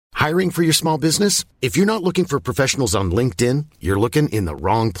Hiring for your small business? If you're not looking for professionals on LinkedIn, you're looking in the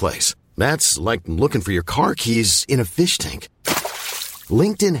wrong place. That's like looking for your car keys in a fish tank.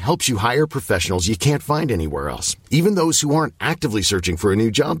 LinkedIn helps you hire professionals you can't find anywhere else, even those who aren't actively searching for a new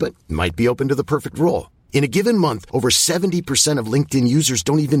job but might be open to the perfect role. In a given month, over 70% of LinkedIn users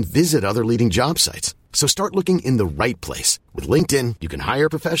don't even visit other leading job sites. So start looking in the right place. With LinkedIn, you can hire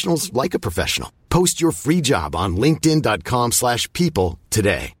professionals like a professional. Post your free job on linkedin.com/people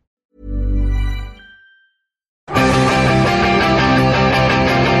today.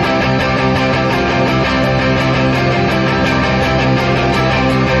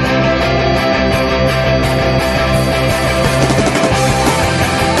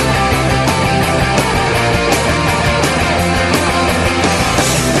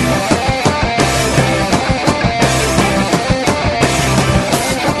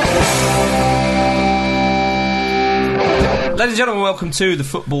 Ladies and gentlemen, welcome to the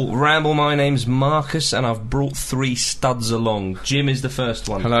Football Ramble. My name's Marcus, and I've brought 3 studs along. Jim is the first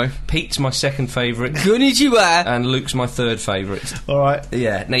one. Hello. Pete's my second favourite. Konnichiwa. And Luke's my third favourite. All right.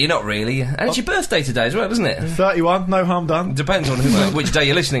 Yeah. No, you're not really. And it's your birthday today as well, isn't it? 31, no harm done. Depends on which day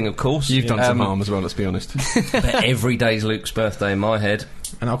you're listening, of course. You've done some harm as well, let's be honest. But every day's Luke's birthday in my head.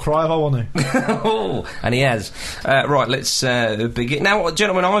 And I'll cry if I want to. Oh, and he has. Right, let's begin. Now,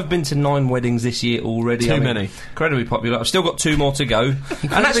 gentlemen, I've been to 9 weddings this year already. Too many. Incredibly popular. I've still got 2 more to go.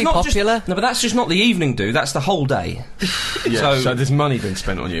 And that's not popular? No, but that's just not the evening do, that's the whole day. Yeah, so there's money being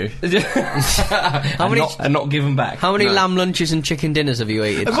spent on you. and not given back. How many lamb lunches and chicken dinners have you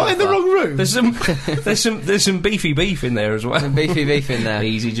eaten? Am I in the wrong room? There's some beefy beef in there as well. Some beefy beef in there.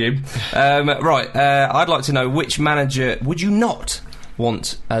 Easy, Jim. Right, I'd like to know which manager would you not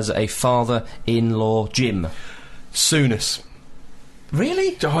want as a father-in-law, Jim? Soonest.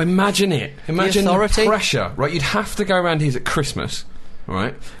 Really? Oh, imagine it. Imagine the authority? pressure. Right, you'd have to go around his at Christmas,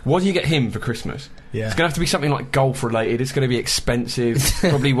 right? What do you get him for Christmas? Yeah. It's going to have to be something like golf related. It's going to be expensive. He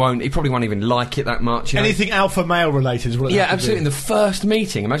probably won't even like it that much. You know? Anything alpha male related is what it Yeah, has to absolutely. In be. the first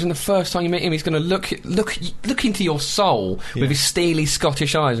meeting, imagine the first time you meet him, he's going to look into your soul with his steely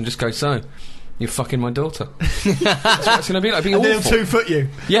Scottish eyes and just go, "So, you're fucking my daughter." That's what it's going to be like. It'd be And then awful. 2-foot you.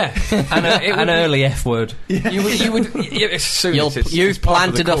 Yeah, and An early F word. You would. Yeah, as soon as it's You've part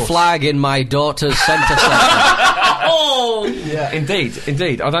of the planted a course. flag in my daughter's centre circle. Oh! Yeah.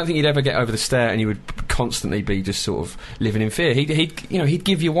 Indeed. I don't think you'd ever get over the stare, and you would constantly be just sort of living in fear. He'd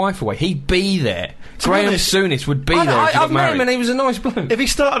give your wife away. He'd be there. Graham honest, Souness would be there if you I've got met married. him and he was a nice bloke. If he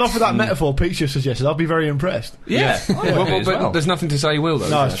started off with that metaphor Pete just suggested, I'd be very impressed. Yeah. But there's nothing to say he will, though.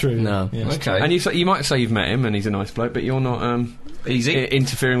 No, is it's there? true. No. Yeah, it's Okay. And you might say you've met him and he's a nice bloke, but you're not Easy.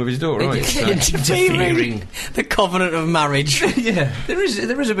 interfering with his daughter, right? So- Interfering. The covenant of marriage. Yeah. There is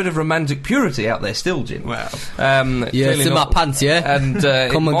a bit of romantic purity out there still, Jim. Wow. Yeah, clearly it's in my not. pants, yeah? And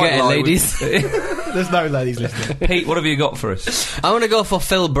Come and get it, ladies. There's no ladies listening. Pete, what have you got for us? I want to go for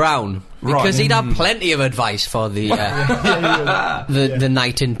Phil Brown. Because he'd have plenty of advice for the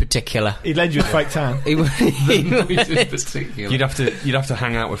night in particular. He'd lend you a fake tan. He would- You'd have to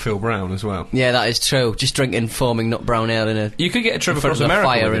hang out with Phil Brown as well. Yeah, that is true. Just drinking foaming nut brown ale in a... You could get a trip In front across of the America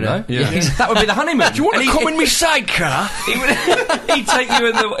fire with him, in a- though. Yeah. That would be the honeymoon. Do you want to come in my sidecar? He'd take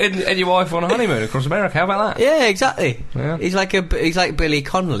you and your wife on a honeymoon across America. How about that? Yeah, exactly. Yeah. He's like Billy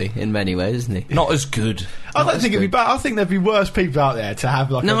Connolly in many ways, isn't he? Not as good. I don't think it'd be bad. I think there'd be worse people out there to have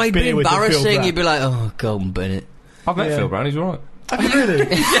like No, a he'd be beer with Phil embarrassing. Brown. He'd be like, oh, Golden Bennett. I've met Yeah. Phil Brown, he's alright. Have you really?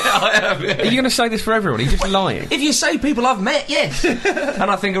 I have, Are you going to say this for everyone? Are you just lying? If you say people I've met, yes. And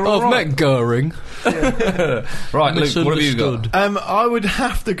I think are I've alright. met Goering. Right, Luke, what have you got? I would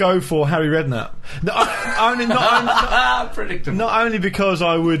have to go for Harry Redknapp. Predictable. Not only because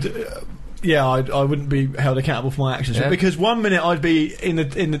I would. I wouldn't be held accountable for my actions. Yeah. Because 1 minute I'd be in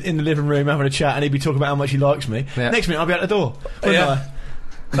the living room having a chat, and he'd be talking about how much he likes me. Yeah. Next minute I'd be out the door. Wouldn't Yeah.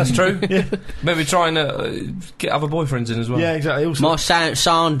 That's true. Yeah. Maybe try and get other boyfriends in as I? well. Yeah, exactly. Also, More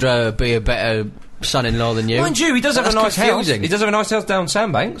Sandra would be a better son-in-law than you. Mind you, he does have a That's nice confusing. house. He does have a nice house down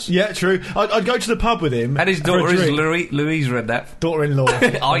Sandbanks. yeah, true. I'd go to the pub with him. And his for a daughter is drink. Louise Redknapp. Daughter-in-law.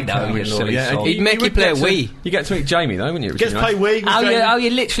 I know, you Silly silly yeah, sod. He'd make you would play get to- Wii. You get to meet Jamie, though, wouldn't you? Gets to play Wii. Oh, with Jamie.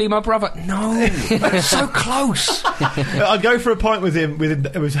 you're literally my brother. No, that's so close. I'd go for a pint with him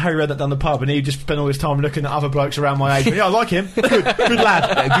with Harry Redknapp down the pub, and he'd just spend all his time looking at other blokes around my age. But, yeah, I like him. Good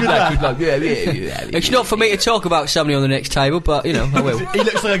lad. Good lad. It's not for me to talk about somebody on the next table, but, you know, I will. He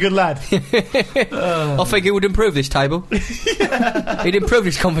looks like a good lad. I think it would improve this table. He'd improve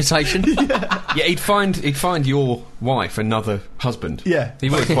this conversation. Yeah, he'd find your wife another husband. Yeah. He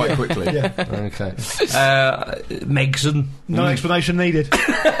would quite quickly. Yeah. Okay. Megson. No explanation needed.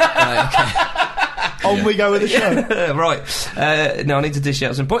 Right, okay. On we go with the show. Right. Now I need to dish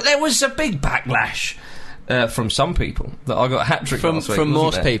out some points. There was a big backlash from some people that I got a hat-trick last week. From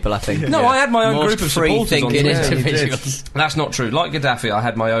most there? people, I think. No, I had my own most group of supporters on free-thinking Twitter. individuals. That's not true. Like Gaddafi, I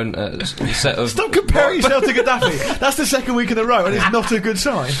had my own set of... Stop comparing yourself to Gaddafi. That's the second week in a row, and it's not a good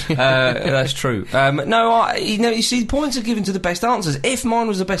sign. That's true. No, you see, points are given to the best answers. If mine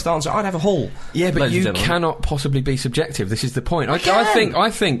was the best answer, I'd have a haul. Yeah, but ladies you and gentlemen. cannot possibly be subjective. This is the point. I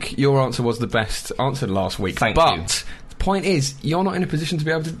think your answer was the best answer last week. Thank but you. the point is, you're not in a position to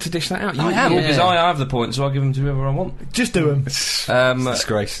be able to dish that out. I am, because I have the points, so I give them to whoever I want. Just do them.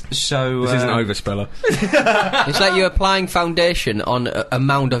 Disgrace. So This isn't Overspeller. It's like you're applying foundation on a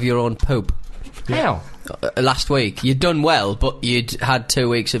mound of your own poop. How? Last week, you'd done well, but you'd had 2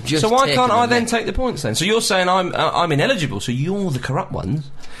 weeks of just. So why taking can't I them then there. take the points then? So you're saying I'm ineligible, so you're the corrupt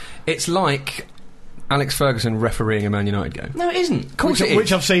ones? It's like Alex Ferguson refereeing a Man United game. No, it isn't. Of course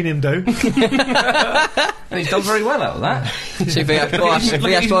Which I've seen him do. And he's done very well out of that. See, VS Look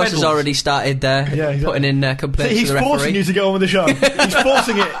at his Boss has medals. already started exactly. putting in complaints He's to the forcing referee. you to get on with the show. He's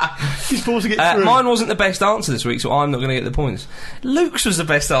forcing it. He's forcing it through. Mine wasn't the best answer this week, so I'm not going to get the points. Luke's was the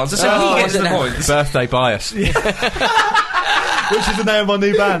best answer, so Oh, he gets was it the now? points. Birthday bias. Which is the name of my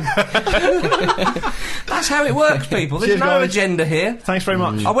new band. That's how it works, people. There's Cheers, no guys. agenda here. Thanks very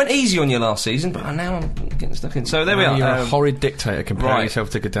much. I went easy on you last season, but now I'm getting stuck in. So there we are. You're a horrid dictator comparing right. yourself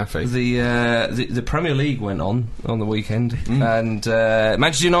to Gaddafi. The Premier League went on the weekend, and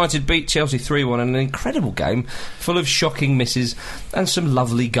Manchester United beat Chelsea 3-1 in an incredible game full of shocking misses and some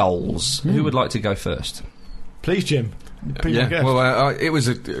lovely goals. Who would like to go first? Please, Jim. Be my guest. Well, it was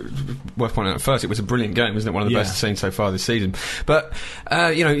worth pointing out at first. It was a brilliant game, wasn't it? One of the best seen so far this season. But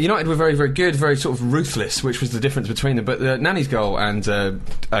United were very, very good, very sort of ruthless, which was the difference between them. But Nani's goal and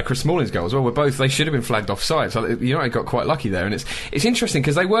Chris Smalling's goal as well were both. They should have been flagged offside. So United got quite lucky there, and it's interesting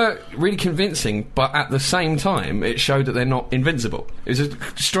because they were really convincing, but at the same time, it showed that they're not invincible. It was a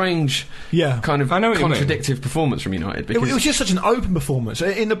strange, kind of I know what you mean. contradictive performance from United. It Because was just such an open performance.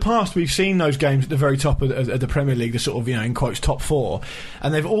 In the past, we've seen those games at the very top of the Premier League, the sort of, in quotes, top four,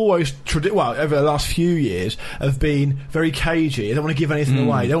 and they've always, over the last few years, have been very cagey. They don't want to give anything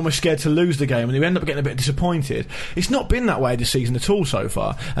away. They're almost scared to lose the game, and they end up getting a bit disappointed. It's not been that way this season at all so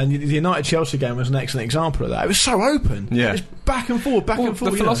far, and the United-Chelsea game was an excellent example of that. It was so open. Yeah. It's back and forth, back and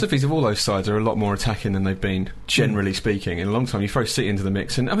forth. The philosophies of all those sides are a lot more attacking than they've been, generally speaking, in a long time. You throw City into the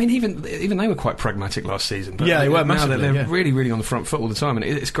mix, and I mean, even they were quite pragmatic last season. But Yeah, they were now massively, they're really, really on the front foot all the time, and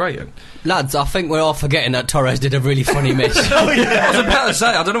it's great. Lads, I think we're all forgetting that Torres did a really funny miss. I was about to say,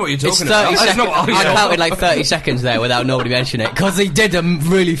 I don't know what you're It's talking 30 about. That's seconds. not what I I said. counted like 30 seconds there without nobody mentioning it, because he did a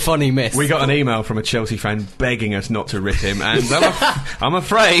really funny miss. We got an email from a Chelsea fan begging us not to rip him, and I'm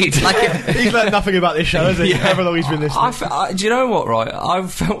afraid. He's learned nothing about this show, has he? However long he's been listening. Do you know what, right? I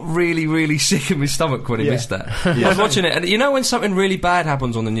felt really, really sick in my stomach when he missed that. I was watching it, and you know when something really bad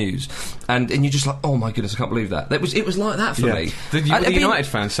happens on the news, and you're just like, oh my goodness, I can't believe that. It was like that for me. The United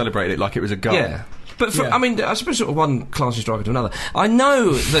fans celebrated it like it was a goal. Yeah. But I mean, I suppose sort of one class is driving to another. I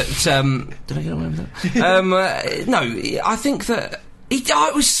know that. Did I get away with that? No, I think that.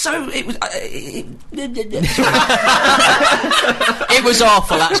 It was so. It was. It was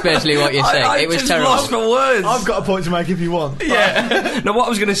awful, that's basically what you're saying. I It was just terrible. lost my words. I've got a point to make if you want. Yeah. No, what I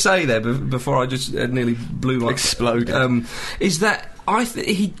was going to say there before I just nearly blew my Exploded. is that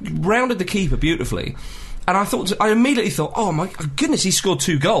he rounded the keeper beautifully. And I immediately thought, oh my goodness, he scored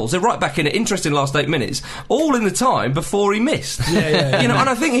 2 goals. They're right back in it. Interesting last 8 minutes, all in the time before he missed. And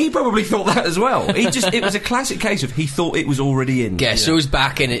I think he probably thought that as well. It was a classic case of he thought it was already in. Guess who's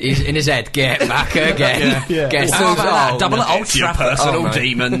back in his head? Get back again. Guess How who's about that? on? Double at Old Trafford. Oh, mate.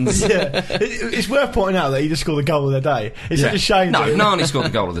 demons. It's worth pointing out that he just scored the goal of the day. It's such a shame. No, that- Nani scored the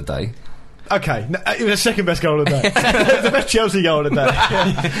goal of the day. Okay, it was the second best goal of the day. The best Chelsea goal of the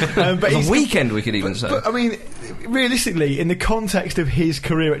day. But The he's- weekend, we could even say. But I mean, realistically, in the context of his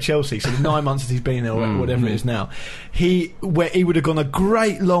career at Chelsea, so the 9 months that he's been there, or whatever it is now, he would have gone a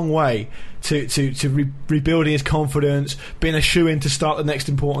great long way to rebuilding his confidence, being a shoe-in to start the next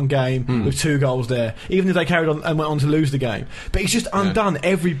important game with 2 goals there, even if they carried on and went on to lose the game. But he's just undone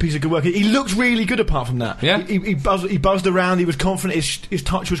every piece of good work. He looked really good apart from that. Yeah. He buzzed around, he was confident, his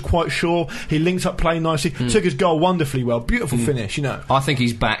touch was quite sure, he linked up playing nicely, took his goal wonderfully well, beautiful finish, I think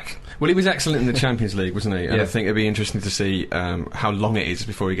he's back. Well, he was excellent in the Champions League, wasn't he? And Yeah. I think it'd be interesting to see how long it is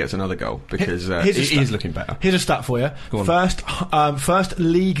before he gets another goal, because Here's a he stat. is looking better. Here's a stat for you. Go on. First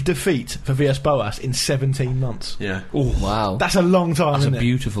league defeat for VS Boas in 17 months. Yeah. Wow. That's a long time, That's a isn't it?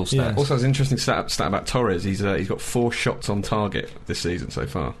 beautiful stat. Yeah. Also, there's an interesting stat about Torres. He's got 4 shots on target this season so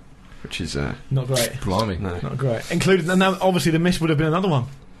far, which is Not great. Blimey. no. Not great. Including, and now obviously the miss would have been another one.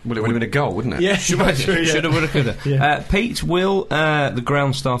 Well, it would have been a goal, wouldn't it? Yeah, true, yeah. Shoulda, woulda, coulda. Yeah. Pete, will the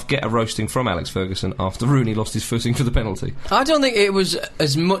ground staff get a roasting from Alex Ferguson after Rooney lost his footing for the penalty? I don't think it was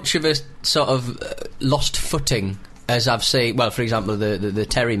as much of a sort of lost footing as I've seen. Well, for example, the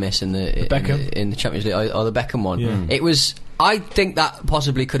Terry miss in the Beckham in the Champions League or the Beckham one. Yeah. It was. I think that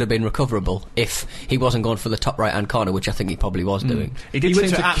possibly could have been recoverable if he wasn't going for the top right-hand corner, which I think he probably was doing. He did went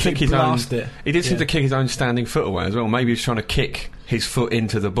seem to to kick his own. blast it. He did seem Yeah. to kick his own standing foot away as well. Maybe he was trying to kick his foot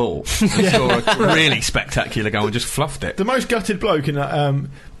into the ball and score a really spectacular goal and just fluffed it. The most gutted bloke in that,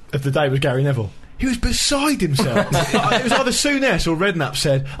 of the day was Gary Neville. He was beside himself. It was either Souness or Redknapp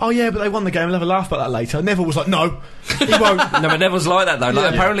said, "Oh yeah, but they won the game. We'll have a laugh about that later." Neville was like, "No, he won't." No, but Neville's like that though.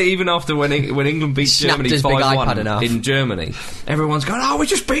 Like, Yeah. apparently, even after when England beat Snapped Germany his big iPad in 5-1 half. in Germany, everyone's going, "Oh, we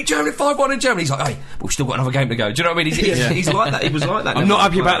just beat Germany 5-1 in Germany." He's like, "Hey, but we've still got another game to go." Do you know what I mean? He's like that. He was like that. I'm not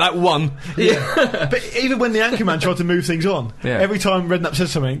happy about that one. But even when the Anchorman tried to move things on, Yeah. every time Redknapp says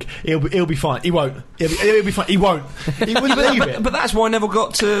something, he'll be fine. He won't. He'll be fine. He won't. He wouldn't believe it. But that's why Neville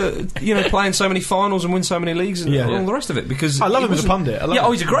got to play in so many finals and win so many leagues and Yeah. all the rest of it. Because I love he him as a wasn't- pundit. I love Yeah, him.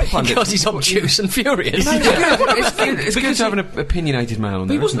 oh, he's a great pundit. Because he's obtuse and furious. It's good to have an opinionated man on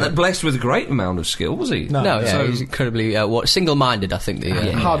there. He wasn't isn't it? blessed with a great amount of skill, was he? No. No, yeah, So- he's incredibly single-minded. I think.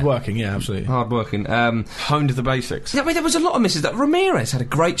 Hard working, yeah, absolutely. Hard working. Honed the basics. Yeah, I mean, there was a lot of misses. That Ramirez had a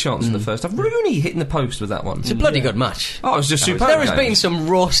great chance in the first half. Rooney hitting the post with that one. It's a bloody good match. Oh, it was just superb. There has game. been some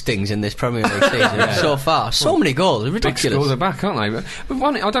roastings in this Premier League season so far. So many goals, Big ridiculous. scores are back, aren't they? But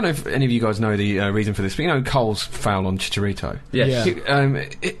one, I don't know if any of you guys know the reason for this, but you know Cole's foul on Chicharito. Yes.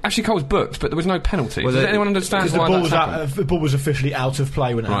 Yeah. Actually, Cole's booked, but there was no penalty. Well, Does anyone understand Because the why ball that's was happened? the ball was officially out of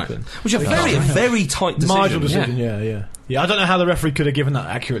play when it Right. happened. Which is a very tight decision. Marginal decision, yeah. I don't know how the referee could have given that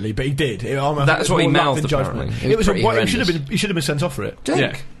accurately, but he did. That's what he mouthed, judgment. apparently. It was pretty He should have been sent off for it. Dink.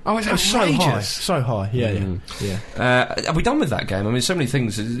 Yeah. Oh, it's It was outrageous. so high. Yeah. Are we done with that game? I mean, so many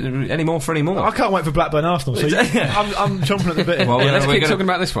things. Any more for any more? I can't wait for Blackburn Arsenal. So I'm chomping at the bit. Well, Yeah, let's we're keep gonna- talking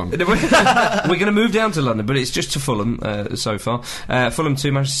about this one. We're going to move down to London, but it's just to Fulham so far. Fulham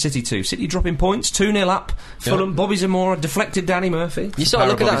 2, Manchester City 2. City dropping points, 2-0 up. Fulham, Bobby Zamora deflected Danny Murphy. You sort of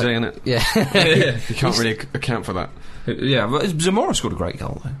look at that. Isn't it? Yeah, You can't really account for that. Yeah, but Zamora scored a great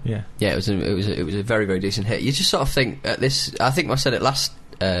goal, though. Yeah. yeah. It was a very, very decent hit. You just sort of think at this. I think I said it last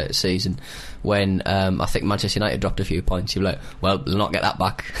season when I think Manchester United dropped a few points. You're like, well, they'll not get that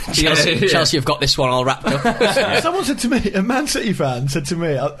back. Chelsea have got this one all wrapped up. Someone said to me, a Man City fan said to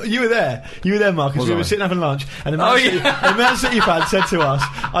me, you were there, Marcus. We were sitting having lunch, and a Man City fan said to us,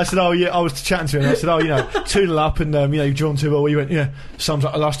 I said, oh yeah, I was chatting to him. And I said, 2-0 up, and you've drawn 2-0. He went, yeah, sums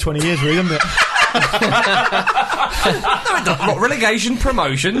up the last 20 years, really, doesn't it? What, relegation,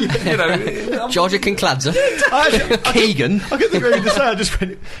 promotion, Georgia Kinkladze. Keegan. I couldn't think of anything to say. I just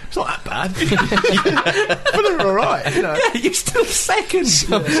went, it's not that bad. But they were all right, Yeah, you're still second.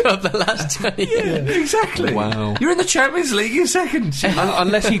 Of the last 20 years. Exactly. Wow. You're in the Champions League, you're second.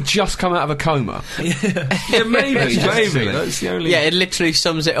 Unless he'd just come out of a coma. Yeah, maybe. That's the only... Yeah, it literally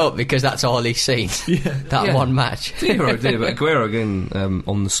sums it up because that's all he's seen. That one match. Dear, but Aguero again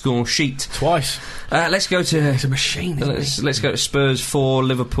on the score sheet. Twice. Let's go to... It's a machine, isn't it? Let's go to Spurs 4,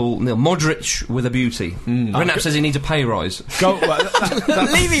 Liverpool 0. Modric with a beauty. Redknapp says he needs a pay rise.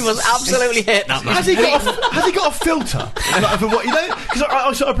 Levy was absolutely hit that match. Has he got a filter? Like, for what,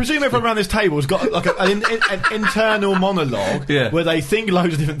 because I presume everyone around this table has got like an internal monologue where they think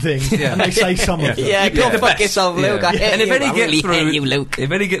loads of different things and they say some of them. Yeah, go fuck yourself, Luke. I hate And if you. any I get really through, hate you, Luke.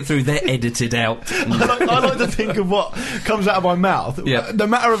 if any get through, they're edited out. I like to think of what comes out of my mouth. Yeah. No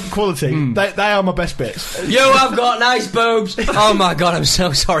matter of quality, they are my best bits. You have got nice boobs. Oh my god, I'm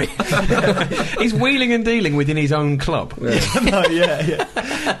so sorry. He's wheeling and dealing within his own club. No,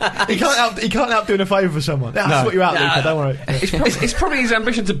 yeah. He can't help doing a favour for someone. That's what you're out, Luca, don't worry. It's probably his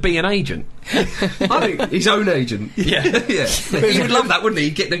ambition to be an agent. I think his own agent. Yeah. He would love that, wouldn't he?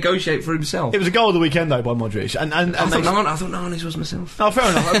 He'd negotiate for himself. It was a goal of the weekend, though, by Modric. And I thought Narnis was myself. oh, fair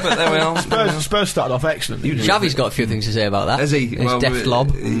enough. But there we are. Spurs started off excellent. Xavi's got a few things to say about that. Has he? His deft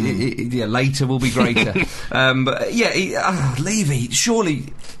lob. Yeah, later will be greater. But yeah, Levy, surely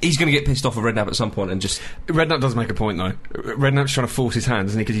he's going to get pissed off at Redknapp at some point and just... Redknapp does make a point, though. Redknapp's trying to force his hand,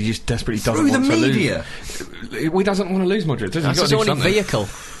 isn't he? Because he just desperately doesn't Through want the to media. lose. He doesn't want to lose Modric, does he? That's He's got his to do only something. vehicle.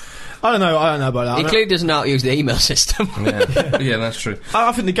 I don't know about that. He clearly doesn't know how to use the email system. Yeah, that's true.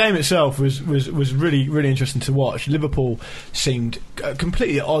 I think the game itself was really, really interesting to watch. Liverpool seemed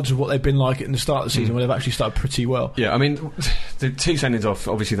completely at odds with what they've been like in the start of the season, where they've actually started pretty well. Yeah, I mean, the 2 sendings off,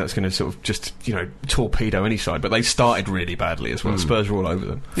 obviously that's going to sort of just, torpedo any side, but they started really badly as well. Spurs were all over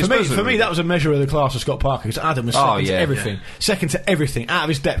them. For me, that was a measure of the class of Scott Parker, because Adam was second to everything. Yeah. Second to everything, out of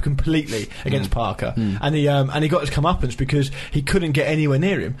his depth completely against Parker. And he got his comeuppance because he couldn't get anywhere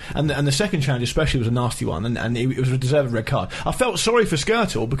near him. And the second challenge especially was a nasty one, and it was a deserved red card. I felt sorry for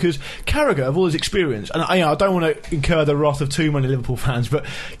Skrtel because Carragher, of all his experience, and I don't want to incur the wrath of too many Liverpool fans, but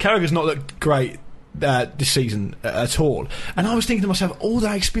Carragher's not looked great this season at all. And I was thinking to myself, all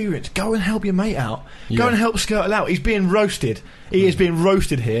that experience, go and help your mate out. Go and help Skrtel out. He's being roasted. He is being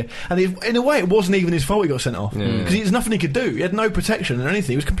roasted here. And in a way, it wasn't even his fault he got sent off. Because there's nothing he could do. He had no protection or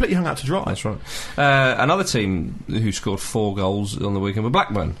anything. He was completely hung out to dry. That's right. Another team who scored 4 goals on the weekend were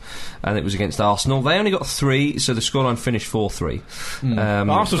Blackburn. And it was against Arsenal. They only got 3, so the scoreline finished 4-3.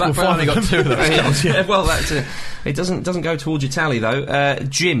 Arsenal finally got 2 of those goals. Yeah, well, it doesn't go towards your tally, though.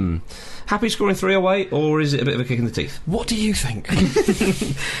 Jim, happy scoring 3 away, or is it a bit of a kick in the teeth? What do you think?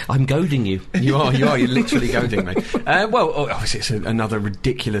 I'm goading you. You are. You're literally goading me. Well, obviously it's another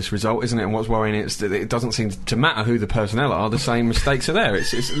ridiculous result, isn't it? And what's worrying is that it doesn't seem to matter who the personnel are. The same mistakes are there.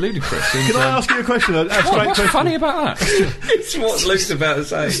 It's ludicrous. Can I ask you a question? What's funny about that? It's what Luke's about to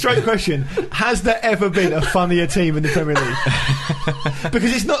say. Straight question: has there ever been a funnier team in the Premier League?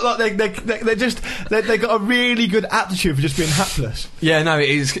 Because it's not like they've got a really good aptitude for just being hapless. Yeah, no,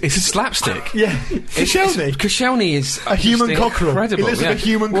 it's a slapstick. Yeah, Koscielny is a human cockerel. Incredible. He looks like a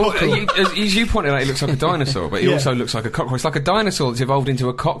human cockerel. As you pointed out, he looks like a dinosaur, but he also looks like a cockerel. It's like a dinosaur that's evolved into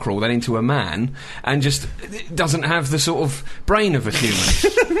a cockerel, then into a man, and just doesn't have the sort of brain of a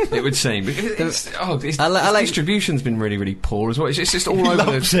human. It would seem. His distribution's been really, really poor as well. It's just all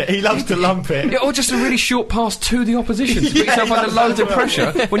over. He loves to lump it. Yeah, or just a really short pass to the opposition to put yourself under loads of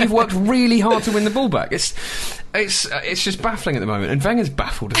pressure when you've worked really hard to win the ball back. It's just baffling at the moment, and Wenger's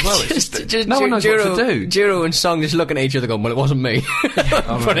baffled as well. No one knows what to do. Giroud and Song just looking at each other going, well, it wasn't me.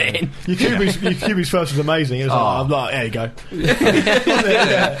 Put it in. Yakubu's first was amazing. It was I'm like, there you go.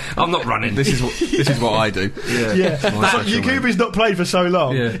 I'm not running. This is what I do. Yakubu's not played for so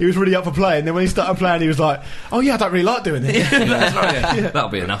long. Yeah. He was really up for playing. And then when he started playing, he was like, oh yeah, I don't really like doing this. That's right, that'll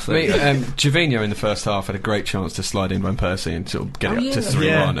be enough. Javinho in the first half had a great chance to slide in Van Persie and sort of get it up to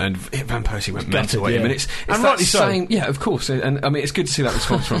 3-1, and Van Persie went mental at him. And it's that same, yeah, of course. And I mean, it's good to see that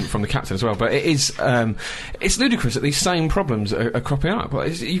response from the captain as well. But it is, it's ludicrous that these same problems are cropping up.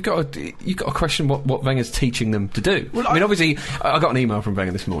 You've got to question what Wenger's teaching them to do. Well, I mean, obviously, I got an email from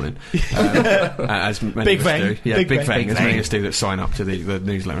Wenger this morning, as many of us do. Yeah, Big Veng, as many of us do that sign up to the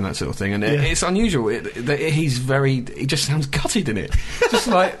newsletter and that sort of thing. And it's unusual. He just sounds gutted in it. Just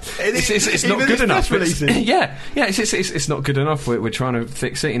like it's not good enough. It's not good enough. We're trying to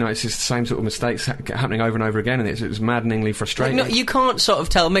fix it. It's just the same sort of mistakes happening over and over again, and it's maddeningly frustrating. No, you can't sort of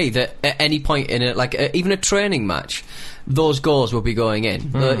tell me that at any point in even a training match, those goals will be going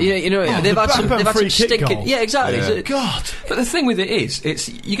in. They've had some stinking. Yeah, exactly. Yeah. God. But the thing with it is,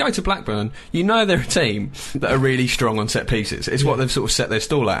 you go to Blackburn, they're a team that are really strong on set pieces. It's what they've sort of set their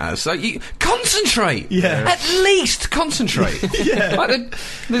stall out as. So you concentrate. Yeah. At least concentrate. Yeah. Like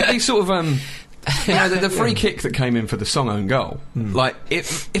the sort of the free kick that came in for the Song own goal. Like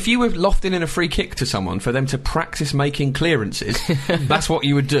if you were lofting in a free kick to someone for them to practice making clearances, that's what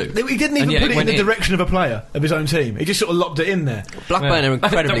you would do. He didn't even put it in the direction of a player of his own team. He just sort of lobbed it in there. Blackburn are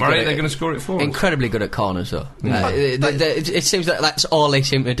incredibly Don't worry, good. They're going to score it for us. Incredibly good at corners, though. It seems that that's all they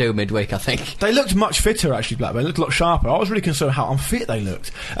seem to do midweek. I think they looked much fitter actually. Blackburn looked a lot sharper. I was really concerned how unfit they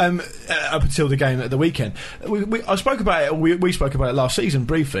looked up until the game at the weekend. I spoke about it. We spoke about it last season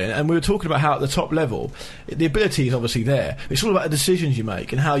briefly, and we were talking about how at the top level the ability is obviously there. It's all about the decisions you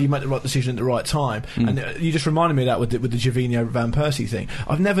make and how you make the right decision at the right time. And you just reminded me of that with the Javinho Van Persie thing.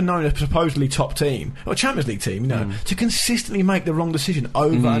 I've never known a supposedly top team or a Champions League team, to consistently make the wrong decision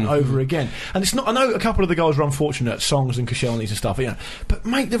over and over again. And it's not. I know a couple of the goals were unfortunate, Songs and Koscielny's and stuff, but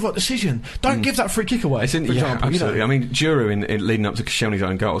make the right decision. Don't give that free kick away. For example, absolutely. I mean, Giroud in leading up to Koscielny's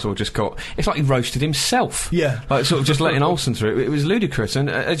own goals, or just got. It's like he roasted himself. Yeah, like sort of just letting Olsen through. It was ludicrous. And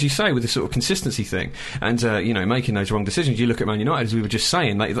as you say, with the sort of consistency consistency thing, and making those wrong decisions. You look at Man United, as we were just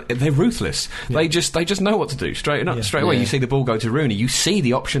saying, they're ruthless. They just know what to do straight away. You see the ball go to Rooney, you see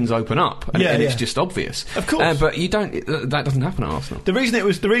the options open up, and it's just obvious. Of course, but you don't. That doesn't happen at Arsenal. The reason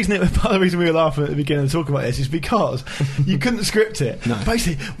part of the reason we were laughing at the beginning of talking about this is because you couldn't script it. No.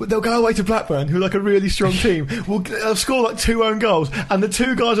 Basically, they'll go away to Blackburn, who are like a really strong team. They'll score like 2 own goals, and the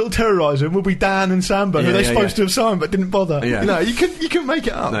 2 guys that will terrorise them will be Dan and Samba, who they're supposed to have signed but didn't bother. Yeah. You couldn't make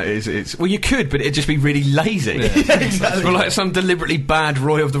it up. No, it's well, you could, but it'd just be really lazy. Yeah, exactly. Well, like some deliberately bad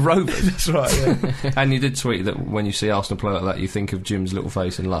Roy of the Rovers. That's right. Yeah. And you did tweet that when you see Arsenal play like that, you think of Jim's little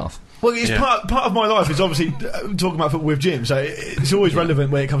face and laugh. Well, it's part of my life is obviously talking about football with Jim, so it's always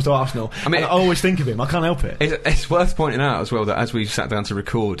relevant when it comes to Arsenal. I mean, I always think of him. I can't help it. It's worth pointing out as well that as we sat down to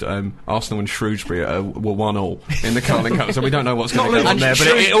record, Arsenal and Shrewsbury were 1-1 in the Carling Cup, so we don't know what's going to go on there. But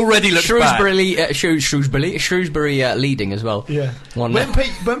it already looks bad. Shrewsbury leading as well. Yeah.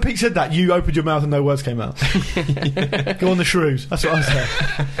 When Pete said that, you opened your mouth and no words came out. Go on the Shrews. That's what I said.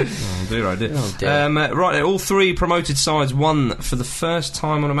 Oh dear, I did. Right, all 3 promoted sides won for the first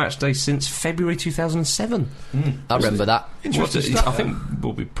time on a match day since February 2007. I remember that. Interesting stuff. I think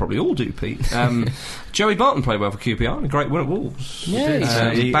we probably all do, Pete. Joey Barton played well for QPR and a great win at Wolves.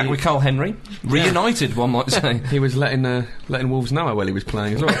 Yeah, back with Carl Henry. Reunited, one might say. He was letting Wolves know how well he was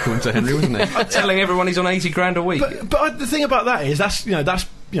playing as well, according to Henry, wasn't he? Telling everyone he's on 80 grand a week. But the thing about that is that's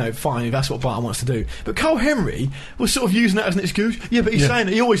fine if that's what Barton wants to do. But Carl Henry was sort of using that as an excuse. Yeah, but he's saying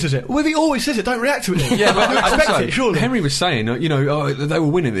it. He always says it. Well, if he always says it, don't react to it then. Yeah, but expect it, surely. Henry was saying, they were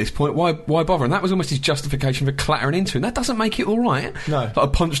winning at this point. Why bother? And that was almost his justification for clattering into him. That doesn't make it all right. No. Like, I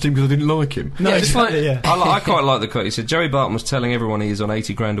punched him because I didn't like him. No, exactly, I quite like the quote. He said, Joey Barton was telling everyone he is on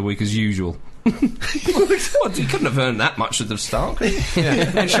 80 grand a week as usual. What, he couldn't have earned that much at the start.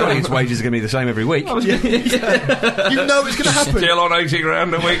 And surely his wages are going to be the same every week. You know it's going to happen. Still on 80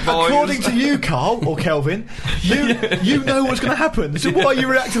 grand a week, boys. According to you, Carl or Kelvin, you know what's going to happen. So why are you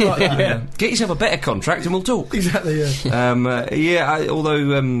reacting like that? Yeah. Get yourself a better contract and we'll talk. Exactly. Yeah.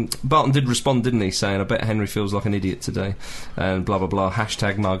 Although Barton did respond, didn't he, saying, "I bet Henry feels like an idiot today," and blah blah blah.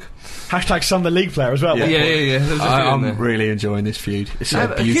 #mug. #son the league player as well. Yeah. I'm really enjoying this feud. It's so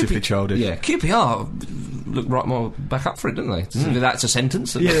beautifully childish. Yeah, QPR look right more back up for it, don't they? That's a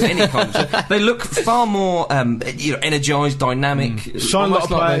sentence. Any concept. They look far more energised, dynamic. Sign a lot of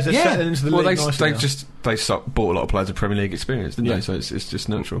players. They're settling into the league nicely. They bought a lot of players with Premier League experience, didn't they? So it's just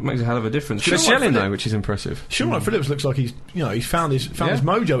natural. It makes a hell of a difference. They're selling though, which is impressive. Sean Phillips looks like he's found his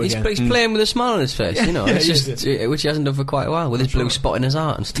mojo again. He's playing with a smile on his face, which he hasn't done for quite a while, with his blue spot in his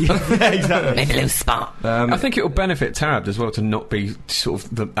heart and stuff. Yeah, exactly. Maybe a little spot. I think it will benefit Tarab as well to not be sort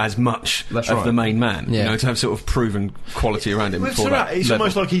of as much of the main man. Yeah. To have sort of proven quality around him. With Tarab, it's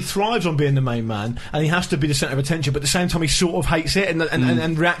almost like he thrives on being the main man, and he has to be the centre of attention. But at the same time, he sort of hates it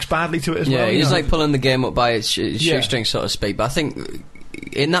and reacts badly to it as well. Yeah, he's like pulling the game up by its shoestring, so to speak. But I think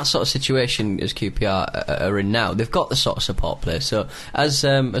in that sort of situation as QPR are in now, they've got the sort of support players. So as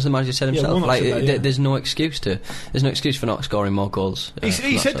the manager said himself, there's no excuse for not scoring more goals. He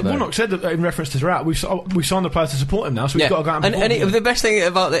said Warnock said that in reference to Tarab, we signed the players to support him now, so we've got to go out and perform. And the best thing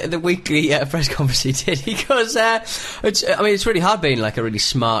about the weekly press conference he did, he goes, it's really hard being like a really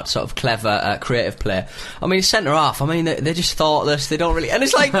smart, sort of clever, creative player. I mean, centre half. I mean, they're just thoughtless. They don't really, and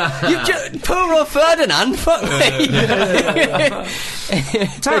it's like poor Ferdinand. Fuck me.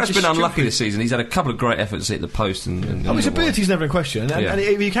 Tarab's been unlucky this season. He's had a couple of great efforts at the post. His ability's never in question. And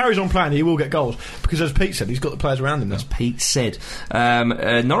if he carries on playing, he will get goals. Because as Pete said, he's got the players around him now. As Pete said.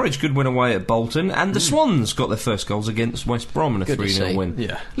 Norwich good win away at Bolton. And the Swans got their first goals against West Brom in a 3-0 win.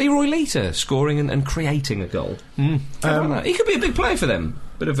 Yeah. Leroy Lita scoring and creating a goal. He could be a big player for them.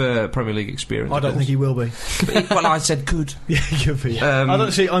 Bit of a Premier League experience. I don't think he will be. Well, I said could. Yeah, he could be. I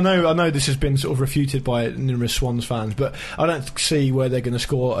don't see. I know this has been sort of refuted by numerous Swans fans, but I don't see where they're going to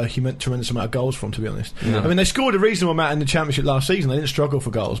score a tremendous amount of goals from. To be honest, I mean they scored a reasonable amount in the Championship last season. They didn't struggle for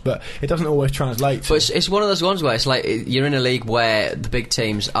goals, but it doesn't always translate. But it's one of those ones where it's like you're in a league where the big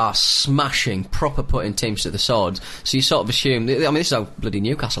teams are smashing, proper putting teams to the sword. So you sort of assume. I mean, this is how bloody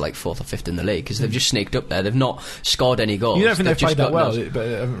Newcastle like 4th or 5th in the league because they've just sneaked up there. They've not scored any goals. You don't think they've played that well,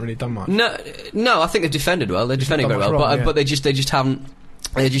 but they haven't really done much. No, I think they've defended well. They're defending very well, but they just haven't.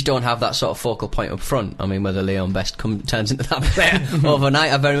 They just don't have that sort of focal point up front. I mean, whether Leon Best turns into that player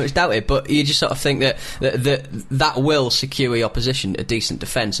overnight, I very much doubt it. But you just sort of think that will secure your opposition a decent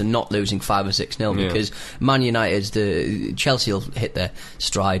defence and not losing 5 or 6-0 because Man United's, Chelsea will hit their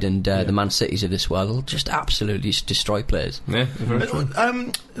stride and the Man Cities of this world will just absolutely destroy players. Yeah, very true.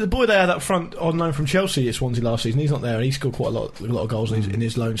 The boy they had up front on loan from Chelsea at Swansea last season, he's not there, and he scored quite a lot of goals in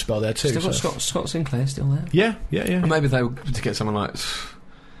his loan spell there too. Still got Scott Sinclair still there. Yeah. Or maybe they to get someone like.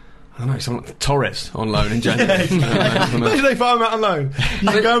 I know, someone like Torres on loan in January. Imagine they fire him out on loan. You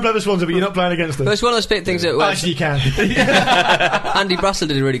can go and play for Swansea, but you're not playing against them. But it's one of those big things that... Actually, you can. Andy Brassel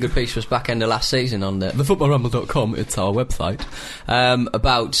did a really good piece for us back end of last season on thefootballramble.com, it's our website,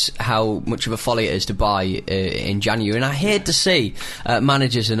 about how much of a folly it is to buy in January. And I hate to see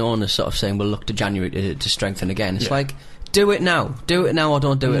managers and owners sort of saying, we'll look to January to strengthen again. It's like... Do it now or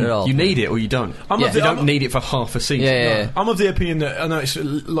don't do it at all. You need it or you don't. You don't need it for half a season. Yeah. I'm of the opinion that, I know it's a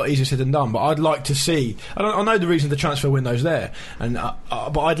lot easier said than done, but I'd like to see, I know the reason the transfer window's there, and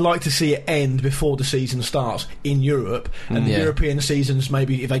but I'd like to see it end before the season starts in Europe, and the European seasons,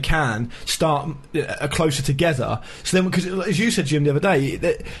 maybe if they can, start closer together. So then, because as you said, Jim, the other day,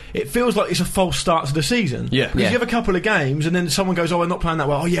 it feels like it's a false start to the season. Yeah. Because you have a couple of games and then someone goes, we're not playing that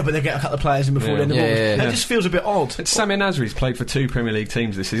well. Oh yeah, but they get a couple of players in before the end of August. It just feels a bit odd. It's Samir Nasri's played for 2 Premier League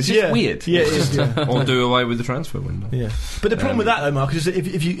teams this season. It's just weird. Yeah, it is. Or do away with the transfer window. Yeah. But the problem with that, though, Mark, is that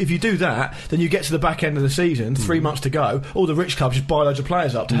if you do that, then you get to the back end of the season, 3 months to go, all the rich clubs just buy loads of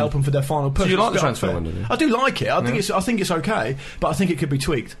players up to help them for their final push. Do you like the transfer window? I do like it. I think it's okay, but I think it could be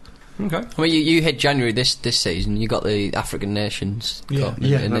tweaked. Okay. I mean, you hit January this season. You got the African Nations Cup, and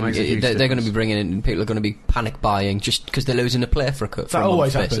that then makes a huge they're going to difference. be bringing in. People are going to be panic buying just because they're losing a player for a cup. That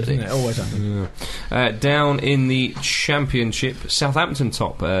always happens, doesn't it? Always happens. Down in the Championship, Southampton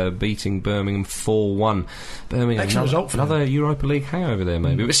top, beating Birmingham 4-1. Birmingham, Excellent result for another Europa League hangover there,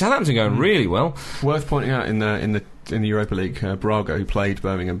 maybe. But Southampton going really well. Worth pointing out in the Europa League, Braga, who played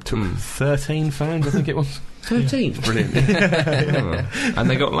Birmingham, took 13 fans, I think it was. 13. Brilliant. And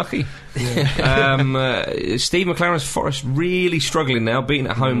they got lucky. Steve McLaren's Forest really struggling now, beaten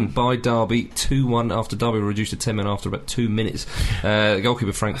at home by Derby 2-1 after Derby were reduced to 10 men after about 2 minutes.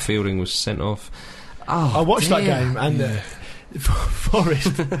 Goalkeeper Frank Fielding was sent off. I watched that game and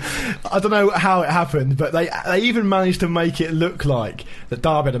Forest, I don't know how it happened, but they even managed to make it look like that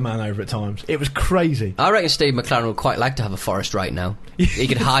Derby had a man over at times. It was crazy. I reckon Steve McLaren would quite like to have a Forest right now. He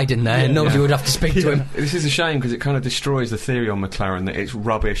could hide in there and nobody would have to speak to him. This is a shame because it kind of destroys the theory on McLaren that it's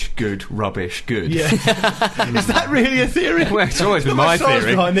rubbish, good, rubbish, good. Yeah. Is that really a theory? Well, it's always been my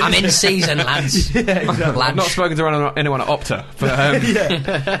theory. I'm in season, lads. Yeah, exactly. I've not spoken to anyone at Opta, but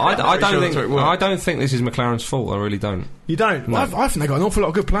I don't think this is McLaren's fault. I really don't. You don't? No. I think they've got an awful lot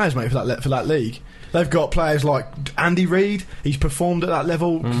of good players, mate, for that league. They've got players like Andy Reid. He's performed at that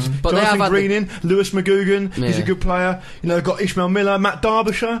level. But Jonathan Greening, Lewis McGugan. He's a good player. You know, they've got Ishmael Miller, Matt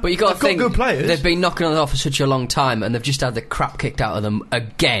Derbyshire. But you got to think good players. They've been knocking on it off for such a long time, and they've just had the crap kicked out of them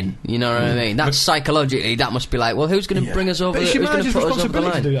again. You know what I mean? That's psychologically, that must be like, well, who's going to bring us over? But it's your manager's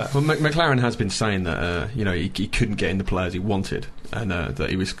responsibility to do that. Well, McLaren has been saying that he couldn't get in the players he wanted, and that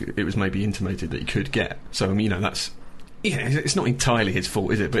it was maybe intimated that he could get. So that's. Yeah, it's not entirely his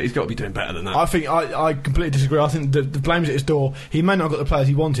fault, is it? But he's got to be doing better than that. I think I completely disagree. I think the blame's at his door. He may not have got the players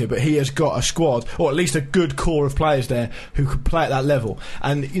he wanted, but he has got a squad, or at least a good core of players there who could play at that level.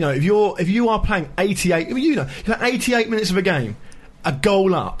 And if you are playing 88, you've had 88 minutes of a game, a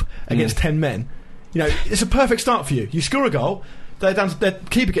goal up against 10 men. It's a perfect start for you. You score a goal. Their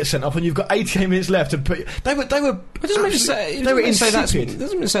keeper gets sent off, and you've got 88 minutes left to put. They were. It doesn't mean say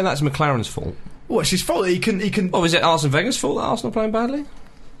that's McLaren's fault. Well, it's his fault. He can. Oh, is it Arsene Wenger's fault that Arsenal are playing badly?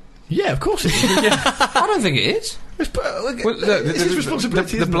 Yeah, of course it is. I don't think it is. It's his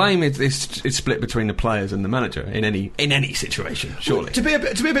responsibility. The blame is split between the players and the manager in any situation. Surely, to be a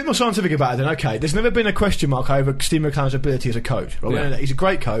bit more scientific about it, then there's never been a question mark over Steve McLaren's ability as a coach. Right? Yeah. He's a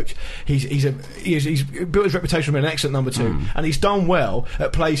great coach. He's built his reputation for being an excellent number 2, and he's done well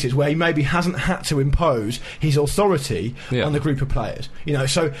at places where he maybe hasn't had to impose his authority on the group of players.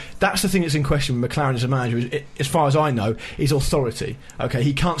 So that's the thing that's in question with McLaren as a manager. As far as I know, his authority. Okay,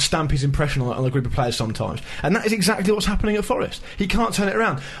 he can't stamp his impression on a group of players sometimes, and that is exactly what's happening at Forest. He can't turn it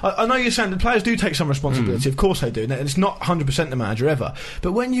around. I know you're saying the players do take some responsibility. Of course they do, and it's not 100% the manager ever.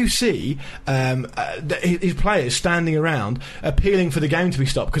 But when you see his players standing around appealing for the game to be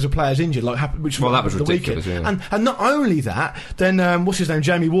stopped because a player's injured, which that was the ridiculous. Weekend, and not only that, then what's his name,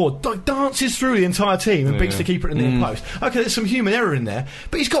 Jamie Ward, dances through the entire team and beats the keeper in the near post. Okay, there's some human error in there,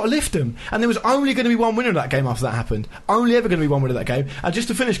 but he's got to lift them. And there was only going to be one winner of that game after that happened. Only ever going to be one winner of that game. And just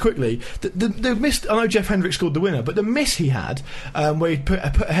to finish quickly, the missed. I know Jeff Hendrick scored the winner, but the miss he had, where he put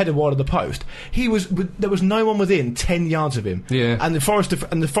a header wide of the post, there was no one within 10 yards of him. Yeah. And the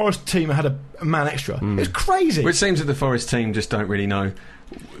Forest team had a man extra. It was crazy. Well, it seems that the Forest team just don't really know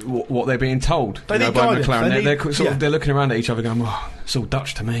what they're being told by guidance. McLaren. They're looking around at each other going, it's all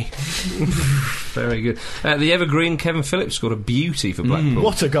Dutch to me. Very good. The evergreen Kevin Phillips scored a beauty for Blackpool.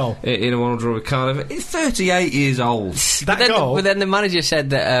 What a goal. In a 1-1 draw with Cardiff. He's 38 years old. Goal. But then the manager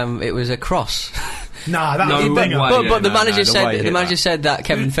said that it was a cross. Nah, that was No a banger. way. But the no, manager the said way he hit that. said that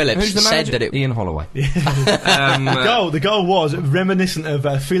Kevin Phillips Who's the said manager? that it. Ian Holloway. The goal was reminiscent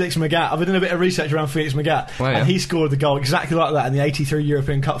of Felix Magath. I've been doing a bit of research around Felix Magath, Oh, yeah. and he scored the goal exactly like that in the '83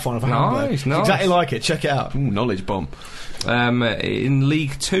 European Cup final for Hamburg. Nice. Exactly like it. Check it out. Ooh, knowledge bomb. In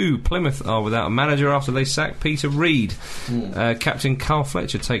League 2, Plymouth are without a manager after they sack Peter Reid. Captain Carl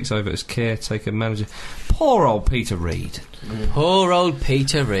Fletcher takes over as caretaker manager. Poor old Peter Reid. Poor old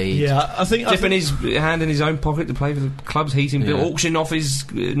Peter Reid. Yeah, I think Dipping his hand in his own pocket to play for the club's heating bill, auctioning off his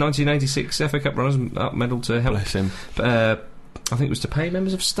 1986 FA Cup runners-up medal to help. Bless him. I think it was to pay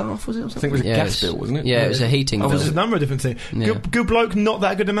members of staff, was it? Or I something? think it was a Yeah, gas bill, wasn't it? Yeah, it was a heating bill. there's a number of different things. Yeah. Good bloke, not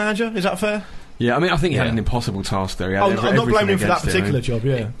that good a manager. Is that fair? Yeah, I mean, I think he had Yeah. an impossible task there. He had I'm not everything blaming him for that against him. particular job.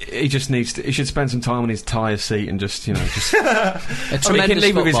 Yeah. He just needs to. He should spend some time on his tyre seat and just, A he can tremendous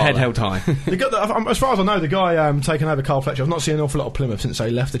leave with his head footballer. held high. As far as I know, the guy taking over Carl Fletcher, I've not seen an awful lot of Plymouth since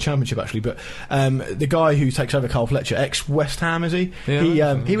they left the Championship actually, but the guy who takes over Carl Fletcher, ex-West Ham, is he?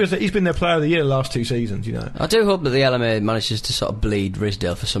 Yeah. He's been their Player of the Year the last 2 seasons. You know. I do hope that the LMA manages to sort of bleed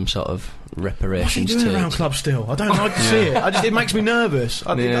Risdale for some sort of What's he reparations doing to around clubs still? I don't like to see it. It makes me nervous.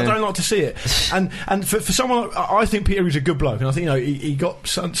 I don't like to see it. And for someone, I think Peter is a good bloke, and I think he got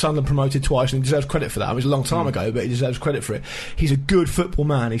Sunderland promoted twice, and he deserves credit for that. It was a long time ago, but he deserves credit for it. He's a good football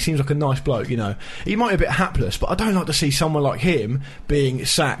man. He seems like a nice bloke. You know, he might be a bit hapless, but I don't like to see someone like him being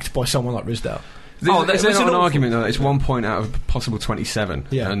sacked by someone like Risdale. There's there's not an an awful- argument though. It's 1 point out of possible 27,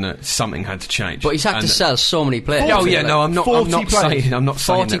 Yeah. and something had to change. But he's had to sell so many players. 40, Oh yeah, no, I'm not 40 saying. I'm not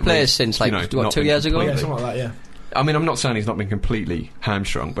saying 40 that players we've, since, like, not what, 2 been years ago? Yeah, completely- something like that. Yeah. I mean, I'm not saying he's not been completely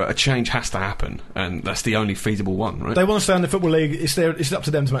hamstrung, but a change has to happen, and that's the only feasible one, right? They want to stay in the Football League. It's up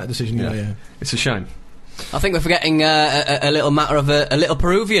to them to make a decision. Yeah. Yeah. It's a shame. I think we're forgetting a little matter of a little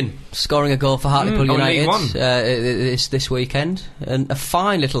Peruvian scoring a goal for Hartlepool in League United One. this weekend, and a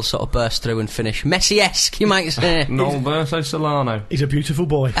fine little sort of burst through and finish, Messi-esque, you might say. Alberto Solano. He's a beautiful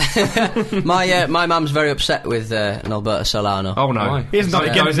boy. My mum's very upset with Alberto Solano. Oh no. Why? He hasn't done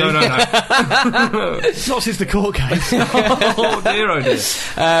it again, has he? No. It's not since the court case. Oh dear, oh dear.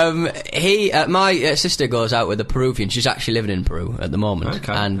 My sister goes out with a Peruvian. She's actually living in Peru at the moment,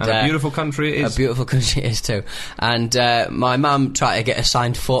 Okay. And a beautiful country it is. A beautiful country it is too. And my mum tried to get a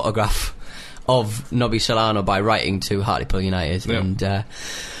signed photograph of Nobby Solano by writing to Hartlepool United, Yeah.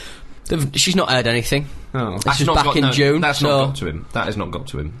 and she's not heard anything. Oh. This was back in June. That's so- not got to him. That has not got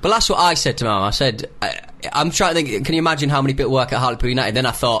to him. But that's what I said to Mum. I said, I'm trying to think, can you imagine how many people work at Hartlepool United? Then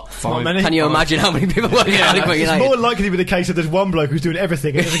I thought, Not many. can you imagine how many people work at Hartlepool It's United? more likely to be the case that there's one bloke who's doing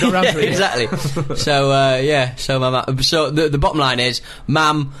everything and hasn't got around to it. yet. Exactly. So the bottom line is,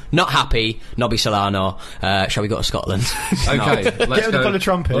 Mum, not happy. Nobby Solano. Shall we go to Scotland? Okay, Get him to play the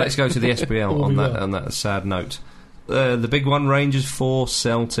trumpet. Let's go to the SPL All on be that well. on that sad note. The big one, Rangers 4,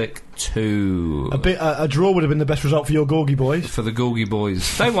 Celtic 2. A draw would have been the best result for your Gorgie boys. For the Gorgie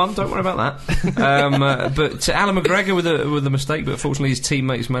boys. They won, don't worry about that. But Alan McGregor with a mistake, but fortunately his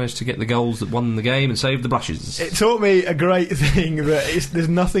teammates managed to get the goals that won the game and saved the blushes. It taught me a great thing that there's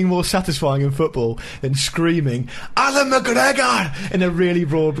nothing more satisfying in football than screaming Alan McGregor in a really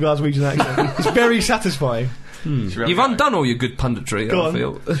broad Glaswegian accent. It's very satisfying. You've undone all your good punditry, Go I on.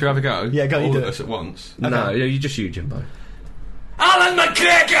 feel. Should we have a go? Yeah, go, you All do of it. us at once. No, you just you, Jimbo. Alan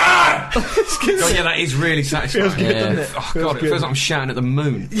McGregor! God, yeah, that is really satisfying. Feels good, Yeah. doesn't it? Oh, God, it good. feels like I'm shouting at the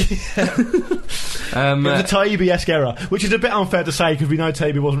moon. It was a Taibbi-esque error, which is a bit unfair to say because we know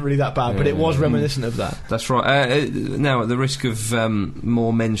Taibbi wasn't really that bad, but it was reminiscent of that. That's right. Now, at the risk of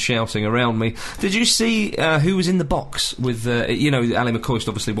more men shouting around me, did you see who was in the box with, Ali McCoist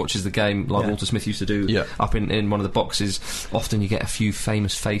obviously watches the game like Yeah. Walter Smith used to do Yeah. up in one of the boxes. Often you get a few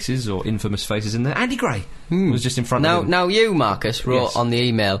famous faces or infamous faces in there. Andy Gray was just in front of him. Now you, Marcus, wrote Yes. on the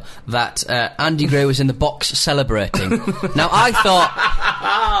email that Andy Gray was in the box celebrating. Now I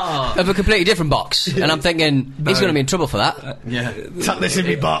thought of a completely different box, and I'm thinking he's going to be in trouble for that. Yeah. Tuck this in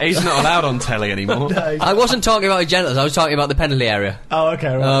me box. He's not allowed on telly anymore. I wasn't talking about his genitals. I was talking about the penalty area. Oh,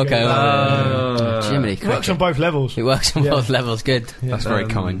 okay, right. Okay, Yeah. Jiminy It works cricket. on both levels. It works on Yeah. both levels. Good. That's very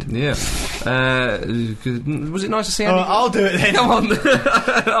kind. Yeah. Was it nice to see Andy? I'll do it then. Come on. Am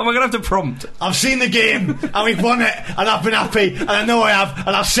I going to have to prompt? I've seen the game, and we've won it, and I've been happy, and I know I have,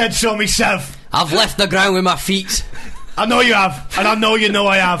 and I've said so myself. I've left the ground with my feet. I know you have, and I know you know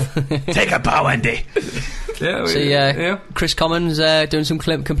I have. Take a bow, Andy. Yeah. See, yeah. Chris Commons doing some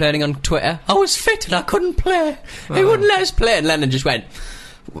complaining on Twitter. I was fit and I couldn't play. They wouldn't let us play. And Lennon just went,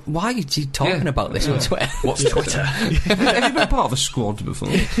 why is he talking about this on Twitter? What's Twitter? Have you been part of a squad before?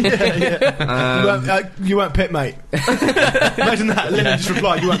 You weren't Pitt, mate. Imagine that. Lennon just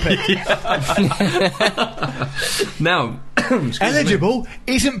replied, you weren't Pitt. Now, Eligible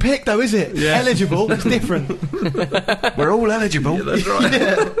isn't picked though, is it? Yeah. Eligible, it's different. We're all eligible. Yeah, that's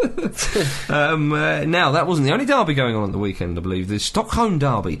right. Now, that wasn't the only derby going on at the weekend, I believe. The Stockholm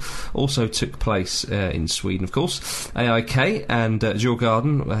derby also took place in Sweden, of course. AIK and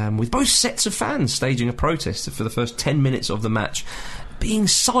Djurgården, with both sets of fans staging a protest for the first 10 minutes of the match, being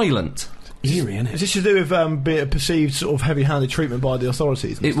silent. Eerie, isn't it? Is this to do with perceived sort of heavy-handed treatment by the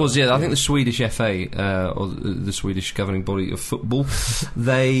authorities? It was, yeah. I think the Swedish FA, or the Swedish governing body of football,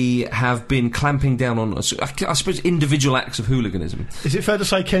 they have been clamping down on, I suppose, individual acts of hooliganism. Is it fair to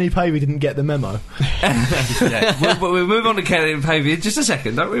say Kenny Pavey didn't get the memo? We'll move on to Kenny Pavey in just a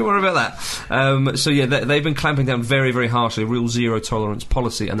second. Don't we worry about that. So yeah, they've been clamping down very, very harshly, a real zero tolerance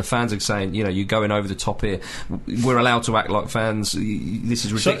policy, and the fans are saying, you know, you're going over the top here. We're allowed to act like fans. This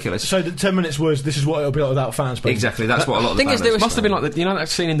is ridiculous. So the 10 minutes was, this is what it'll be like without fans. Basically. Exactly, that's what a lot of the fans must have been like that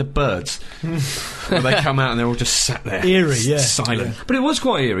scene in The Birds where they come out and they're all just sat there, eerie, yeah, silent. Yeah. But it was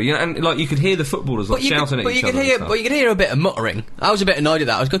quite eerie, you know, and like you could hear the footballers shouting at each other. But you could hear a bit of muttering. I was a bit annoyed at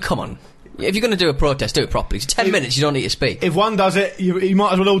that. I was going, come on. If you're going to do a protest, do it properly. It's 10 minutes, you don't need to speak. If one does it, you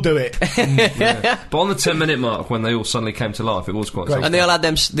might as well all do it. Yeah. But on the 10-minute mark, when they all suddenly came to life, it was quite something. And they all had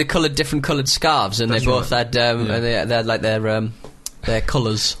different coloured scarves, and they both had, and they had like their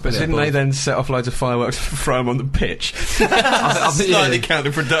colours. But didn't they then set off loads of fireworks and throw them on the pitch? Slightly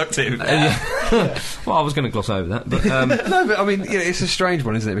counterproductive. Well, I was going to gloss over that, but no, but I mean, it's a strange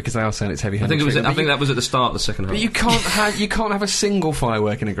one, isn't it? Because they are saying it's heavy-handed. I think that was at the start of the second half. But you can't have a single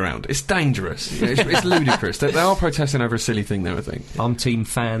firework in the ground. It's dangerous. You know, it's ludicrous. They are protesting over a silly thing, though. I think. I'm team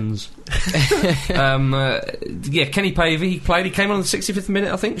fans. Yeah, Kenny Pavey, he played. He came on the 65th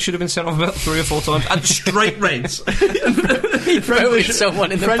minute. I think should have been sent off about 3 or 4 times and straight reds. He threw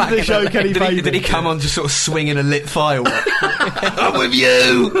someone in the back of the show, Kenny Pavey. Did he come on just sort of swinging a lit firework? I'm with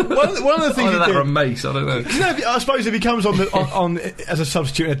you. One of the things that or a mace, I don't know. You know, I suppose if he comes on as a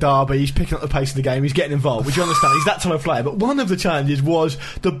substitute in a derby, he's picking up the pace of the game, he's getting involved. Would you understand? He's that type of player. But one of the challenges was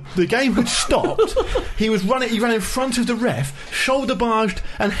the game had stopped. He ran in front of the ref, shoulder barged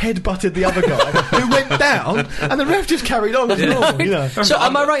and head butted the other guy, who went down, and the ref just carried on as normal. You know. So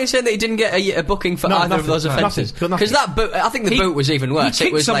am I right in saying that he didn't get a booking for either of those offences? Because that boot, I think the boot was even worse. He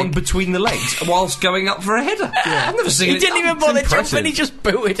kicked it was someone between the legs whilst going up for a header. I've never seen he it. He didn't even bother jumping. He just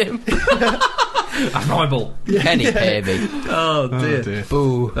booted him. A rival. Kenny Pavey. Oh dear.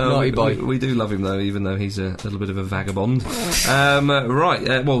 Boo. Naughty boy. We do love him though, even though he's a little bit of a vagabond.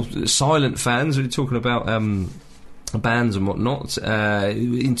 Right. Well, silent fans. We're talking about bans and whatnot.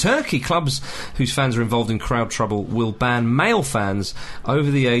 In Turkey, clubs whose fans are involved in crowd trouble will ban male fans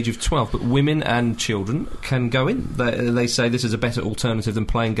over the age of 12, but women and children can go in. They say this is a better alternative than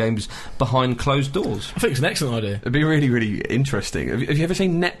playing games behind closed doors. I think it's an excellent idea. It'd be really, really interesting. Have you ever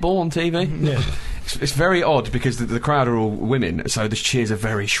seen netball on TV? Yeah. It's very odd because the crowd are all women, so the cheers are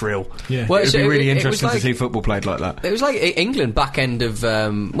very shrill. Yeah. Well, it'd be really interesting to see football played like that. It was like England back end of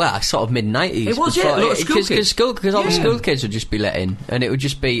sort of mid-90s. It was, yeah, because all the school kids would just be let in, and it would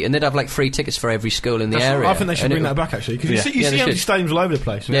just be, and they'd have like free tickets for every school in the area. I think they should bring that back actually, because you see empty stadiums all over the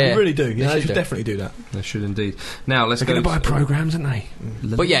place. You really do. They should definitely do that. They should indeed. Now let's go. They're going to buy programmes, aren't they?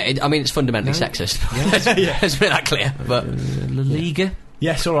 But yeah, it's fundamentally sexist. Let's make that clear. But La Liga.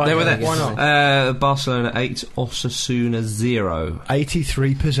 Yes, all right. They were there. Why not? Barcelona 8, Osasuna 0.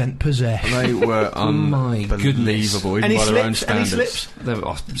 83% possessed. They were unbelievable, even by their own standards. Any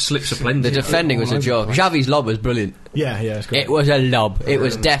slips? Slips are plenty. The defending was a joke. Xavi's lob was brilliant. Yeah, it's good. It was a lob. It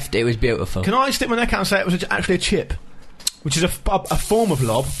was deft. It was beautiful. Can I stick my neck out and say it was actually a chip? Which is a form of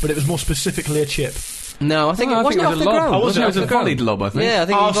lob, but it was more specifically a chip. No, I think it wasn't off the ground. It was a volleyed lob, I think. Yeah, I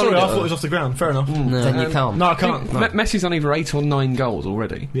think I thought it was off the ground. Fair enough. No. Then you can't. No, I can't. Messi's on either 8 or 9 goals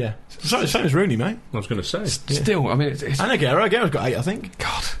already. Yeah. Same as Rooney, mate. I was going to say. Still, I mean... It's and Aguero's got 8, I think.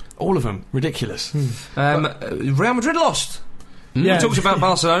 God, all of them. Ridiculous. Real Madrid lost. Yeah. We talked about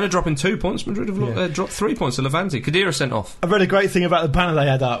Barcelona dropping 2 points. Madrid have dropped 3 points to Levante. Khedira sent off. I read a great thing about the banner they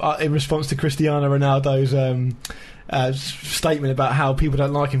had up in response to Cristiano Ronaldo's statement about how people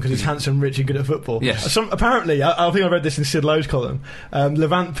don't like him because he's handsome, rich and good at football. Yes. Apparently, I think I read this in Sid Lowe's column,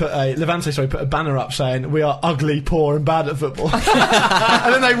 Levante put a banner up saying, "We are ugly, poor and bad at football."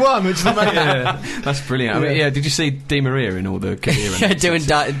 And then they won, which is amazing. That's brilliant. I mean, did you see Di Maria in all the Khedira? Doing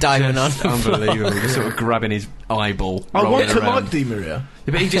diamond on. Unbelievable. Just sort of grabbing his eyeball. I want to like Di Maria.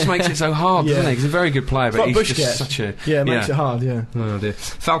 Yeah, but he just makes it so hard, doesn't he? He's a very good player, but he's just such a... Yeah, it makes it hard, yeah. Oh, dear.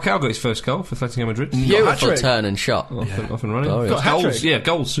 Falcao got his first goal for Atletico Madrid. Beautiful turn and shot. Off and running. Goals. Yeah,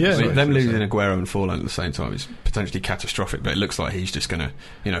 goals. Yeah. Them losing Aguero and Forlan at the same time is potentially catastrophic, but it looks like he's just going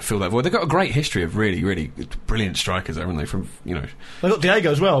to, fill that void. They've got a great history of really, really brilliant strikers, haven't they? They've got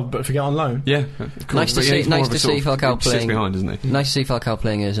Diego as well, but forget on loan. Yeah. Cool. Nice to see Falcao playing. Sits behind, isn't he? Nice to see Falcao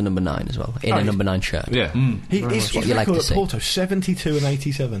playing as a number 9 as well, in a number 9 shirt. Yeah. He's record at Porto, 72 and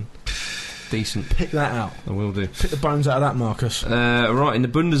 87. Decent. Pick that out. I will do. Pick the bones out of that, Marcus. Right, in the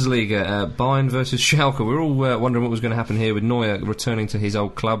Bundesliga, Bayern versus Schalke. We're all wondering what was going to happen here with Neuer returning to his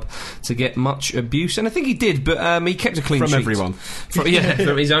old club to get much abuse, and I think he did, but he kept a clean sheet. From everyone. From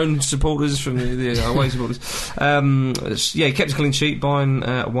his own supporters, from the away supporters. He kept a clean sheet.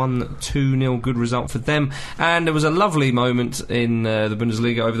 Bayern won 2-0, good result for them. And there was a lovely moment in the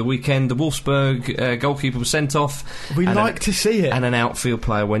Bundesliga over the weekend. The Wolfsburg goalkeeper was sent off. We like to see it. And an outfield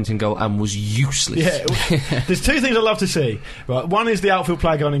player went in goal and was useless. Yeah, there's two things I love to see. Right, one is the outfield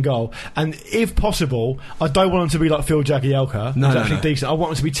player going in goal, and if possible, I don't want him to be like Phil Jagielka. Who's actually decent. I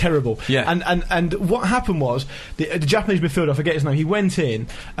want him to be terrible. Yeah. And what happened was the Japanese midfielder, I forget his name. He went in,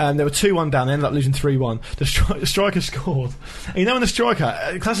 and they were 2-1 down. They ended up losing 3-1. The striker scored. And when the striker,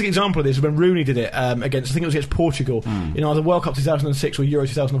 a classic example of this is when Rooney did it against, I think it was against Portugal, in either World Cup 2006 or Euro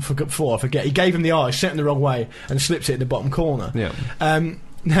 2004. I forget. He gave him the eye, sent him the wrong way, and slipped it in the bottom corner. Yeah.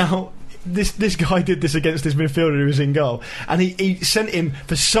 Now, this guy did this against this midfielder who was in goal, and he sent him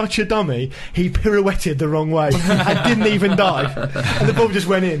for such a dummy. He pirouetted the wrong way and didn't even dive, and the ball just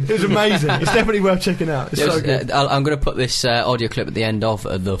went in. It was amazing. It's definitely worth checking out. It's so good. I'm going to put this audio clip at the end of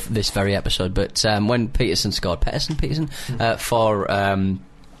this very episode. But when Peterson scored, for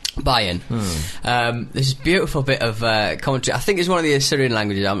Bayern. This beautiful bit of commentary. I think it's one of the Assyrian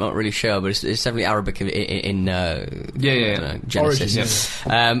languages. I'm not really sure, but it's definitely Arabic in Genesis. Origins,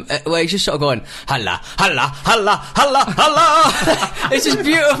 where he's just sort of going halla, halla, halla, halla, halla. It's this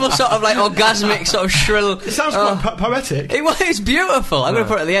beautiful sort of like orgasmic sort of shrill. It sounds quite poetic. It's beautiful. I'm going to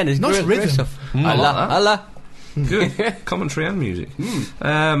put it at the end. It's nice rhythm. Stuff. Halla, halla. Good commentary and music.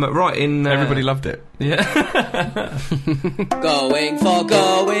 Right, in everybody loved it. Yeah. going for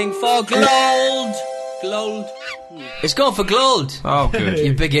gold. It's going for gold. Oh, good.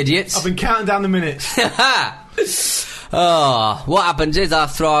 You big idiots. I've been counting down the minutes. What happens is I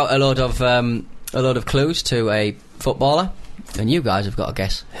throw out a load of clues to a footballer, and you guys have got to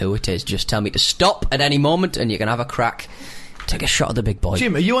guess who it is. Just tell me to stop at any moment, and you can have a crack. Take a shot at the big boy.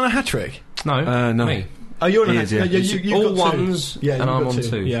 Jim, are you on a hat trick? No, no. Me. Oh, you're on a hat trick. You all ones, and I'm on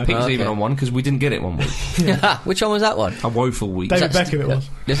 2. Yeah, Pete's even on 1 because we didn't get it one week. Which one was that one? A woeful week. David Beckham it was.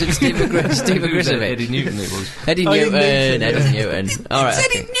 Was it Stephen Grissom? Eddie Newton it was. Eddie Newton. All right.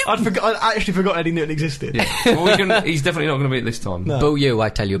 Okay. I'd actually forgot Eddie Newton existed. Yeah. Well, he's definitely not going to be it this time. No. Boo you, I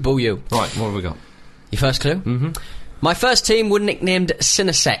tell you. Boo you. Right, what have we got? Your first clue? Mm-hmm. My first team were nicknamed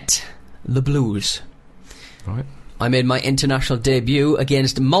Cineset, the Blues. Right. I made my international debut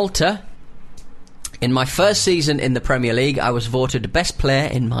against Malta. In my first season in the Premier League, I was voted best player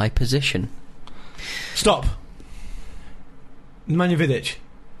in my position. Stop. Nemanja Vidic.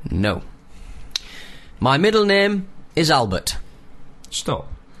 No. My middle name is Albert.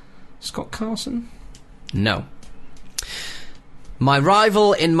 Stop. Scott Carson. No. My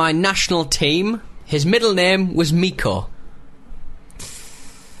rival in my national team, his middle name was Miko.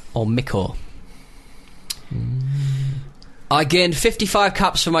 Or Miko. I gained 55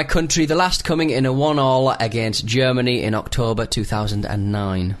 caps for my country, the last coming in a 1-1 against Germany in October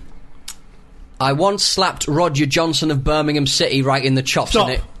 2009. I once slapped Roger Johnson of Birmingham City right in the chops. Stop.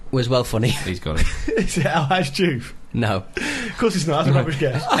 And it was well funny. He's got it. Is it El Hadj Diouf? No. Of course it's not. That's a rubbish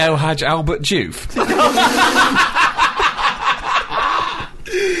guess. El Hadj Albert Diouf.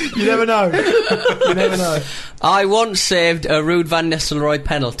 You never know. You never know. I once saved a Ruud van Nistelrooy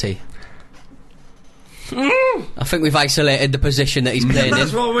penalty. I think we've isolated the position that he's playing in.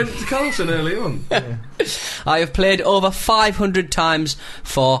 That's why I went to Carlson early on. Yeah. I have played over 500 times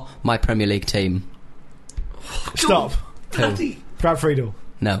for my Premier League team. Stop. Who? Brad Friedel.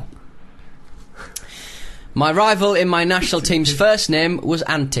 No. My rival in my national team's first name was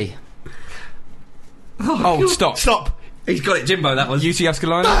Antti. Oh, stop. Stop. He's got it, Jimbo, that was. UT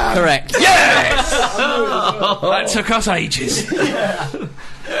Ascalona? Correct. Yes! That took us ages.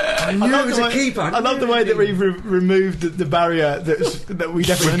 I knew it was a keeper. I love the way that we've removed the barrier that we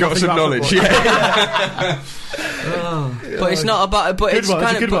definitely got some knowledge. Yeah. But it's not about. But it's one,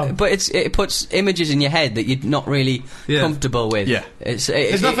 kind it's a of. good one. But it puts images in your head that you're not really comfortable with. Yeah. There's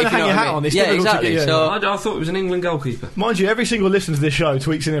nothing to hang your hat on. It's yeah, difficult to exactly. get- So I thought it was an England goalkeeper. Mind you, every single listener to this show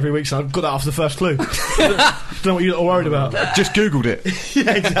tweets in every week, so I've got that after the first clue. Don't know what you're all worried about. Just googled it.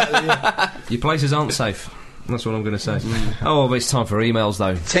 Yeah, exactly. Yeah. Your places aren't safe. That's what I'm going to say. Oh, but it's time for emails,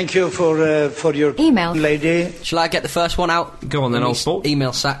 though. Thank you for your Email. lady. shall I get the first one out? Go on then, Let me old sport.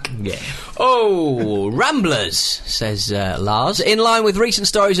 Email sack. Yeah. Oh, Ramblers, says Lars. In line with recent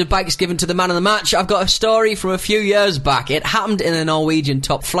stories of bikes given to the man of the match, I've got a story from a few years back. It happened in a Norwegian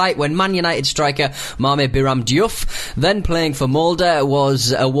top flight when Man United striker Mame Biram Diouf, then playing for Molde,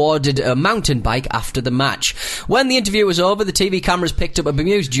 was awarded a mountain bike after the match. When the interview was over, the TV cameras picked up a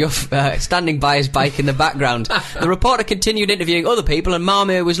bemused Diouf standing by his bike in the background. The reporter continued interviewing other people, and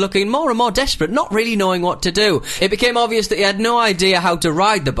Mame was looking more and more desperate, not really knowing what to do. It became obvious that he had no idea how to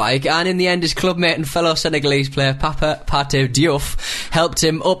ride the bike, and in the end his clubmate and fellow Senegalese player Papa Pate Diouf helped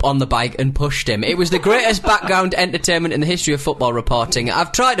him up on the bike and pushed him. It was the greatest background entertainment in the history of football reporting.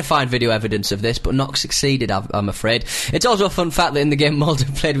 I've tried to find video evidence of this, but not succeeded, I'm afraid. It's also a fun fact that in the game Molde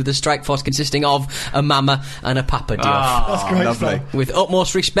played with a strike force consisting of a Mama and a Papa Diouf. That's great lovely. stuff. With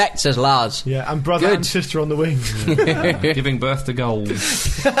utmost respect, says Lars. Yeah, and brother Good. and sister on the wing. Giving birth to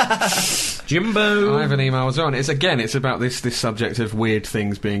goals. Jimbo. I have an email as well. It's about this subject of weird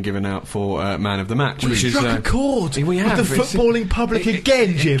things being given out for man of the match, which is Struck a chord we with have. the footballing public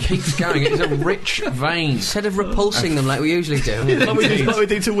again, Jim. It keeps going. It's a rich vein. Instead of repulsing them like we usually do. Like we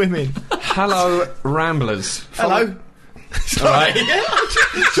do to women. Hello, Ramblers. Hello. All right.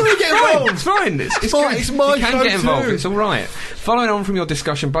 Shall we get involved? It's fine. It's fine, good. it's my you can show get involved. too. It's all right. Following on from your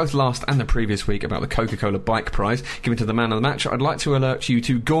discussion both last and the previous week about the Coca-Cola Bike Prize given to the man of the match, I'd like to alert you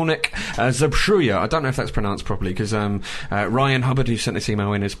to Gornik Zabshuya. I don't know if that's pronounced properly because Ryan Hubbard, who sent this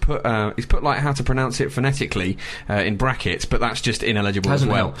email in, has put like how to pronounce it phonetically in brackets, but that's just ineligible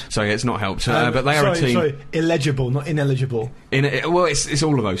Hasn't as well. helped. So yeah, it's not helped. But they are a team. Sorry, illegible, not ineligible. Well, it's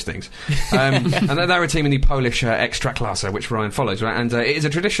all of those things. And they're a team in the Polish Ekstraklasa, which Ryan follows, right? And it is a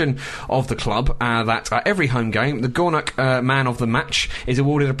tradition of the club that every home game, the Gornik man of the match is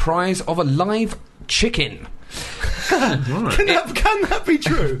awarded a prize of a live chicken. Can that be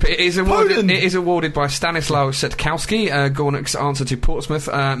true? It is awarded by Stanislaw Setkowski, Gornik's answer to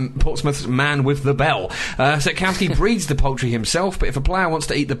Portsmouth's man with the bell. Setkowski breeds the poultry himself, but if a player wants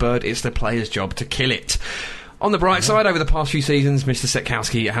to eat the bird, it's the player's job to kill it. On the bright side, over the past few seasons, Mr.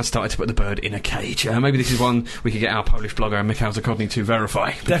 Setkowski has started to put the bird in a cage. Maybe this is one we could get our Polish blogger Mikhail Zakodny to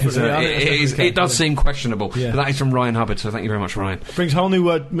verify. Definitely. It does seem questionable. Yeah. But that is from Ryan Hubbard, so thank you very much, Ryan. Brings a whole new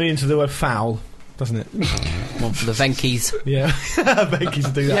meaning to the word foul, doesn't it? One for the Venkies. Yeah. Becky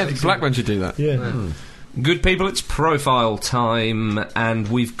to do that. Yeah, Blackburn should do that. Yeah. Good people, it's profile time, and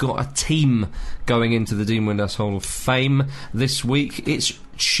we've got a team going into the Dean Windass Hall of Fame this week. It's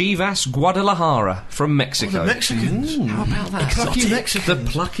Chivas Guadalajara from Mexico. The Mexicans. How about that? Plucky Mexicans.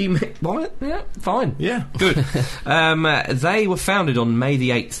 The plucky what? Yeah, fine. Yeah. Good. They were founded on May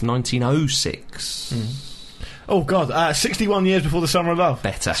the 8th, 1906. Oh, God. 61 years before the Summer of Love.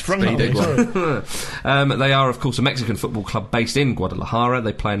 Better. Sprung that one, sorry. They are, of course, a Mexican football club based in Guadalajara.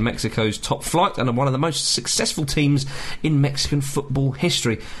 They play in Mexico's top flight and are one of the most successful teams in Mexican football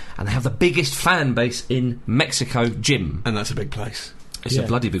history. And they have the biggest fan base in Mexico, Jim. And that's a big place. It's a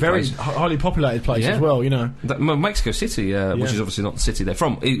bloody big place. Very highly populated place Yeah. as well, you know. Mexico City, which is obviously not the city they're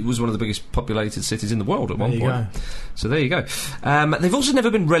from, it was one of the biggest populated cities in the world at one point. Go. So there you go. They've also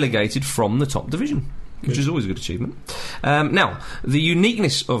never been relegated from the top division, which is always a good achievement. Now, the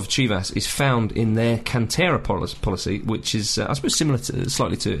uniqueness of Chivas is found in their Cantera policy, which is, I suppose,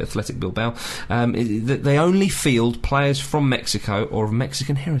 slightly to Athletic Bilbao. They only field players from Mexico or of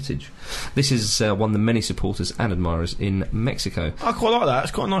Mexican heritage. This has won them many supporters and admirers in Mexico. I quite like that.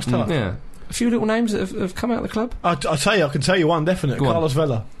 It's quite a nice touch. Yeah. A few little names that have come out of the club. I can tell you one definite. Go on. Carlos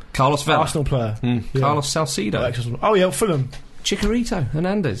Vela. Carlos Vela. Arsenal player. Yeah. Carlos Salcido. Oh, yeah, Fulham. Chicharito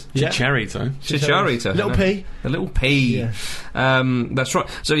Hernandez. Yeah. Chicharito. Chicharito. Little P. A little P. Yeah. That's right.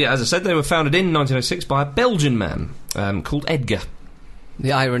 So, yeah, as I said, they were founded in 1906 by a Belgian man called Edgar.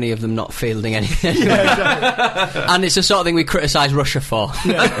 The irony of them not fielding anything. Yeah, exactly. And it's the sort of thing we criticise Russia for.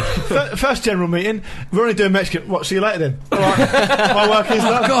 Yeah. First general meeting, we're only doing Mexican. What, see you later then? All right. My work is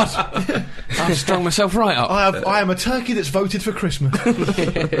done. God, I've strung myself right up. I am a turkey that's voted for Christmas.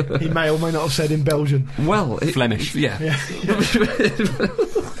 He may or may not have said in Belgian. Well, Flemish. Yeah.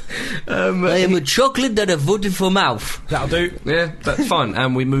 I am a chocolate that I voted for mouth. That'll do. Yeah, that's fine.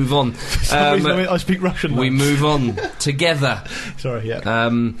 And we move on. For some reason, I speak Russian. We move on together. Sorry, yeah.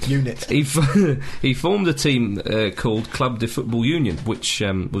 Unit. He formed a team called Club de Football Union, which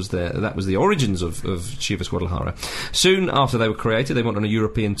was the origins of Chivas Guadalajara. Soon after they were created, they went on a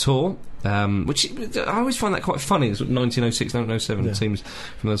European tour. Which I always find that quite funny. It's 1906, 1907 teams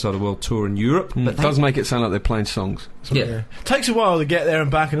from the other side of the world tour in Europe. But it does make it sound like they're playing songs. Yeah. Takes a while to get there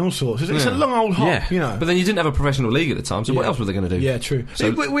and back and all sorts. It's a long old hop, you know. But then you didn't have a professional league at the time, so what else were they going to do? Yeah, true.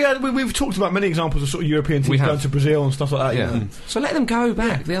 So we've talked about many examples of sort of European teams going to Brazil and stuff like that. Yeah. So let them go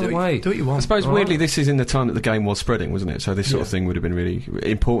back the other way. Do what you want. I suppose weirdly this is in the time that the game was spreading, wasn't it? So this sort of thing would have been really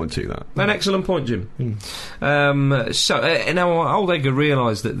important to that. An excellent point, Jim. Now Old Edgar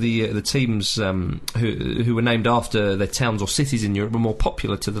realised that the teams who were named after their towns or cities in Europe were more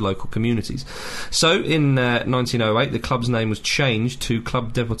popular to the local communities. So in 1908 the club's name was changed to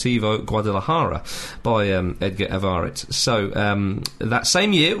Club Deportivo Guadalajara by Edgar Alvarez. So that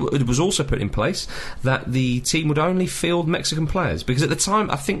same year it was also put in place that the team would only field Mexican players, because at the time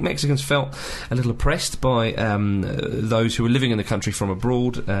I think Mexicans felt a little oppressed by those who were living in the country from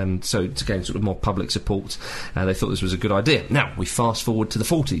abroad, and so to gain sort of more public support they thought this was a good idea. Now we fast forward to the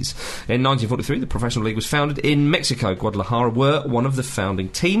 40s. In 1943 the professional league was founded in Mexico. Guadalajara were one of the founding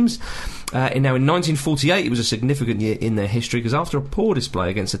teams. Now in 1948 it was a significant year in their history, because after a poor display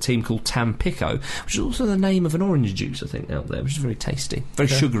against a team called Tampico, which is also the name of an orange juice I think out there, which is very tasty, very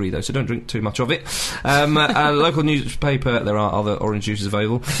sugary though, so don't drink too much of it. A local newspaper, there are other orange juices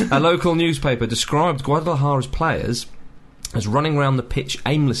available, a local newspaper described Guadalajara's players as running around the pitch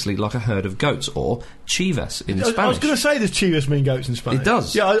aimlessly like a herd of goats, or chivas in Spanish. I was going to say, does chivas mean goats in Spanish? It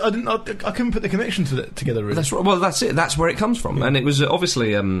does. Yeah, I couldn't put the connection together really. That's right. Well, that's it. That's where it comes from, and it was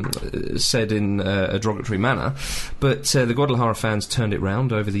obviously said in a derogatory manner. But the Guadalajara fans turned it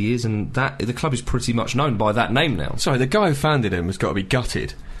round over the years, and the club is pretty much known by that name now. Sorry, the guy who founded him has got to be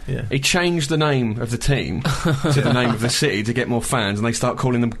gutted. Yeah. He changed the name of the team to the name of the city to get more fans, and they start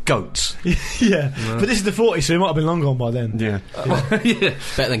calling them goats. Yeah, but this is the 40s, so he might have been long gone by then. Yeah. Yeah.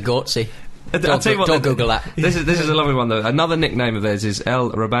 Better than Goatsy. I'll tell you what, don't Google that. This is a lovely one though. Another nickname of theirs is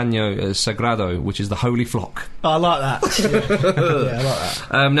El Rebaño Sagrado, which is the holy flock. I like that. Yeah, I like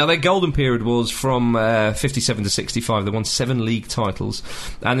that. Now their golden period was from 57 to 65. They won 7 league titles,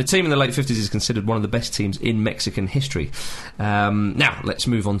 and the team in the late 50s is considered one of the best teams in Mexican history. Now let's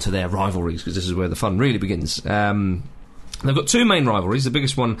move on to their rivalries, because this is where the fun really begins. They've got 2 main rivalries. The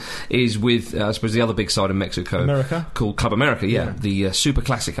biggest one is with, I suppose, the other big side in Mexico, America, called Club America. Yeah. The Super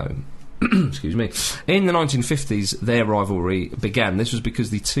Clasico. Excuse me. In the 1950s, their rivalry began. This was because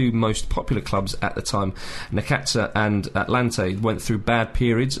the 2 most popular clubs at the time, Necaxa and Atlante, went through bad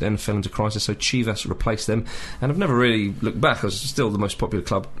periods and fell into crisis, so Chivas replaced them, and I've never really looked back. It was still the most popular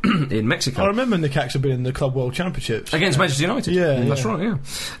club in Mexico. I remember Necaxa being in the Club World Championships. Against Manchester United. Yeah, that's right, yeah.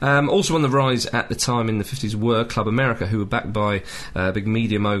 Also on the rise at the time in the 50s were Club America, who were backed by big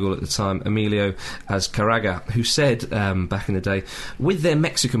media mogul at the time, Emilio Azcárraga, who said back in the day, with their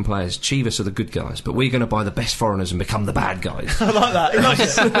Mexican players, Chivas are the good guys, but we're going to buy the best foreigners and become the bad guys. I like that. He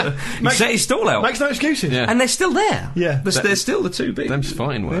likes it. He set his stall out. Makes no excuses. Yeah. And they're still there. Yeah. They're still the 2 big. Them's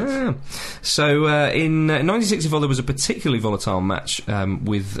fine words. Yeah. So in 1964 there was a particularly volatile match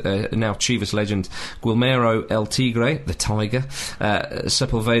with now Chivas legend Guillermo El Tigre, the Tiger,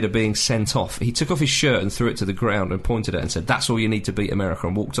 Sepulveda being sent off. He took off his shirt and threw it to the ground and pointed at it and said, "That's all you need to beat America,"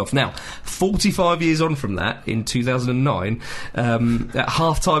 and walked off. Now, 45 years on from that, in 2009, at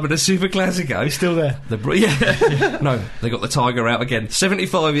half-time at a Super Classico, he's still there. No, they got the Tiger out again.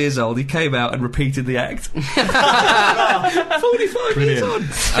 75 years old, he came out and repeated the act. 45 years on.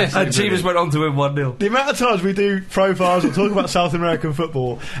 And Chivas went on to win 1-0. The amount of times we do profiles or talk about South American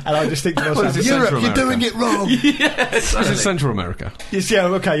football, and I just think to myself, Europe, you're doing it wrong. Yes. This is Central America. Yes, yeah,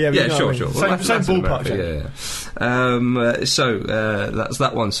 okay, yeah. Sure. Well, same ballpark. So that's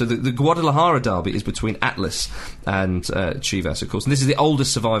that one. So the Guadalajara derby is between Atlas and Chivas, of course. And this is the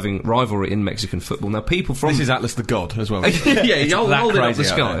oldest surviving rivalry in Mexican football. Now, people from... This is Atlas the God as well. Yeah, hold it up the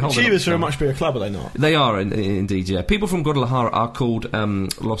sky. Chivas are a much bigger club, are they not? They are, indeed, yeah. People from Guadalajara are called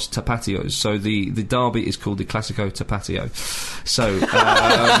Los Tapatios, so the derby is called the Clásico Tapatio. So,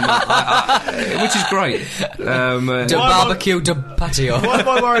 which is great. De barbecue de patio. Why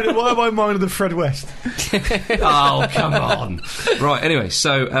am I minded of Fred West? Oh, come on. Right, anyway,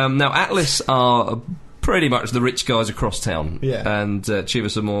 so now Atlas are pretty much the rich guys across town, and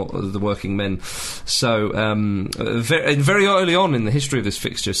Chivas are more the working men. So very early on in the history of this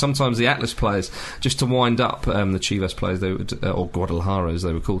fixture, sometimes the Atlas players, just to wind up the Chivas players, they would, or Guadalajara as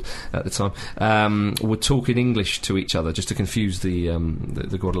they were called at the time, would talk in English to each other just to confuse the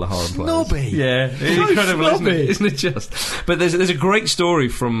Guadalajara players. Snobby. Yeah, incredible, isn't it just? But there's a great story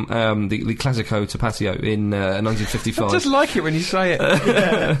from the Clásico Tapatio in 1955. I just like it when you say it.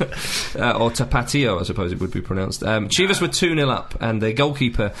 Or Tapatio, I suppose it would be pronounced. Chivas were 2-0 up, and their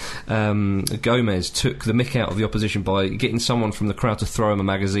goalkeeper Gomez took the mick out of the opposition by getting someone from the crowd to throw him a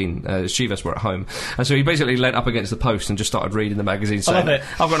magazine. Chivas were at home, and so he basically leant up against the post and just started reading the magazine, saying,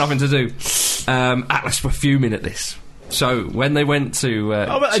 "I've got nothing to do." Atlas were fuming at this. So when they went to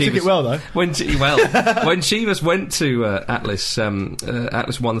Chivas, they took it well though. When Chivas went to Atlas,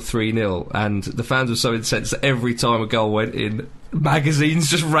 Atlas won 3-0, and the fans were so incensed that every time a goal went in, magazines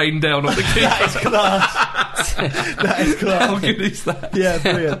just rained down on the keeper. That is class. That is class. How good is that? Yeah,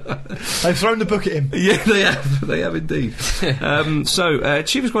 brilliant. They've thrown the book at him. Yeah, they have indeed. So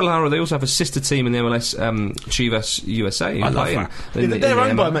Chivas Guadalajara, they also have a sister team in the MLS, Chivas USA. I love that. They're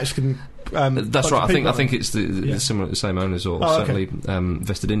owned by a Mexican. That's right. I think it's the same owners, or certainly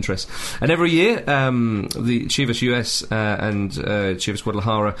vested interest. And every year, the Chivas US and Chivas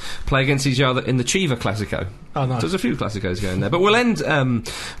Guadalajara play against each other in the Chiva Clásico. Oh, nice. There's a few Clásicos going there, but we'll end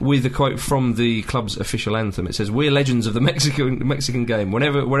with a quote from the club's official anthem. It says, "We're legends of the Mexican game.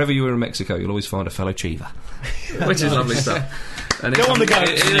 Wherever you are in Mexico, you'll always find a fellow Chiva," which is lovely stuff. And Go on the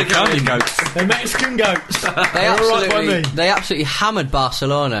goats. The Mexican goats. They absolutely hammered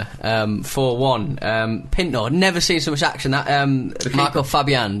Barcelona 4-1. Pinto, never seen so much action. That Marco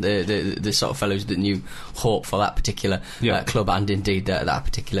Fabian, the sort of fellows that knew hope for that particular club and indeed that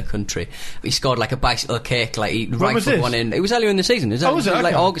particular country. He scored like a bicycle kick, like he rifled one in. It was earlier in the season. It was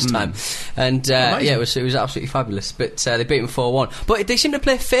like August time, and it was absolutely fabulous. But they beat him 4-1. But they seem to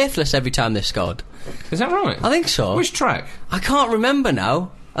play faithless every time they scored. Is that right? I think so. Which track? I can't remember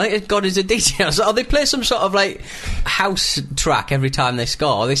now. I think God is a detail. So they play some sort of like house track every time they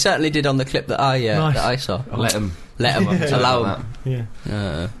score. They certainly did on the clip that I saw. Let them allow them. Yeah.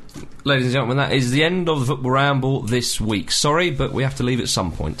 Ladies and gentlemen, that is the end of the Football Ramble this week. Sorry, but we have to leave at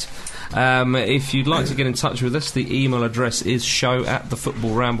some point. If you'd like to get in touch with us, the email address is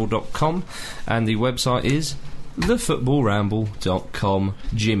show@thefootballramble.com, and the website is thefootballramble.com.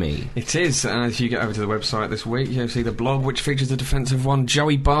 Jimmy. It is. If you get over to the website this week, you'll see the blog, which features the defensive one,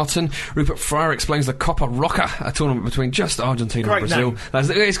 Joey Barton. Rupert Fryer explains the Copa Roca, a tournament between just Argentina and Brazil.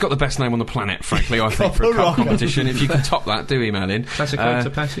 It's got the best name on the planet, frankly, I think, for a cup competition. If you can top that, do email in. Clásico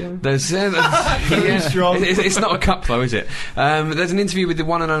Tapatio? It's not a cup, though, is it? There's an interview with the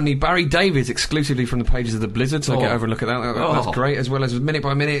one and only Barry Davies, exclusively from the pages of the Blizzard, so get over and look at that. That's great, as well as Minute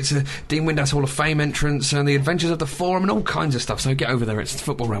by Minute. It's a Dean Windass Hall of Fame entrance, and the adventures of the forum and all kinds of stuff, so get over there. It's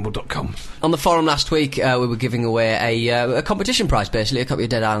footballramble.com. On the forum last week, we were giving away a competition prize, basically, a copy of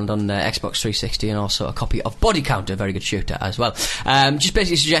Dead Island on Xbox 360, and also a copy of Body Count, a very good shooter as well. Just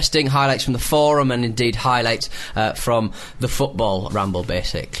basically suggesting highlights from the forum, and indeed highlights from the Football Ramble,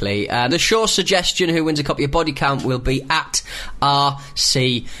 basically. The show suggestion, who wins a copy of Body Count, will be at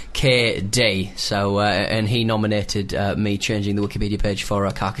RCKD. So, and he nominated me changing the Wikipedia page for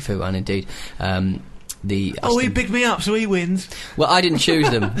Kakifu, and indeed he picked me up, so he wins. Well, I didn't choose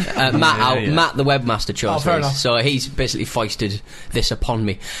them. Matt, the webmaster, chose fair these. enough. So he's basically foisted this upon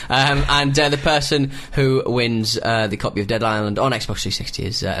me. And the person who wins the copy of Dead Island on Xbox 360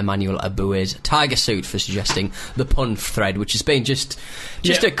 is Emmanuel Aboue's Tiger Suit, for suggesting the pun thread, which has been just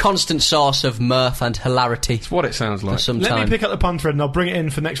a constant source of mirth and hilarity. It's what it sounds like. For some Let time. me pick up the pun thread and I'll bring it in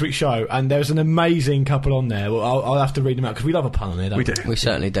for next week's show. And there's an amazing couple on there. Well, I'll have to read them out because we love a pun on there, don't we? We do. We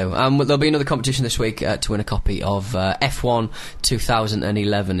certainly do. There'll be another competition this week to win a copy of F1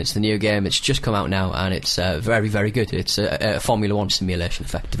 2011. It's the new game. It's just come out now, and it's very, very good. It's a Formula 1 simulation,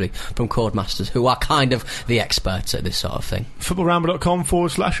 effectively, from Codemasters, who are kind of the experts at this sort of thing.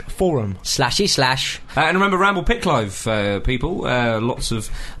 footballramble.com/forum. // And remember, Ramble Pick Live, people. Lots of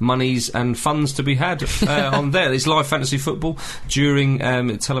monies and funds to be had on there. There's live fantasy football during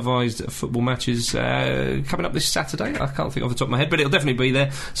televised football matches coming up this Saturday. I can't think off the top of my head, but it'll definitely be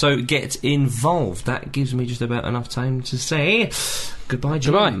there. So get involved. That gives me just about enough time to say goodbye,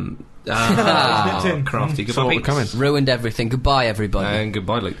 Jim. Crafty. Goodbye, Pete. Ruined everything. Goodbye, everybody. And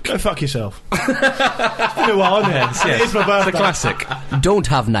goodbye, Luke. Go fuck yourself. It's been a while, isn't it? It's my birthday. It's a classic. Don't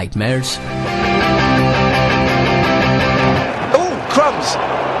have nightmares. Crumbs.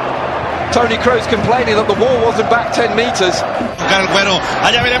 Tony Kroos complaining that the wall wasn't back 10 metres. Bueno,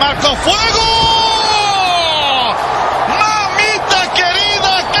 allá viene Marco. ¡Fuego! ¡Mamita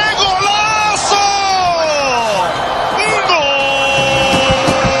querida! ¡Qué golazo!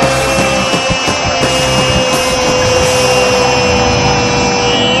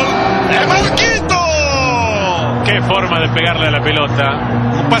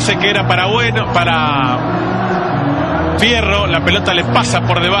 pelota. Un pase que era para Fierro, la pelota le pasa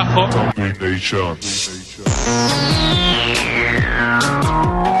por debajo.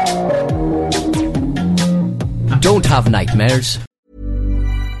 Don't have nightmares.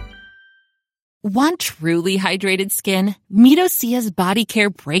 Want truly hydrated skin? Meet Osea's Body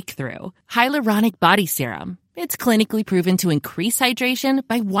Care Breakthrough Hyaluronic Body Serum. It's clinically proven to increase hydration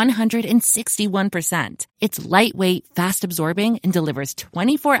by 161%. It's lightweight, fast-absorbing, and delivers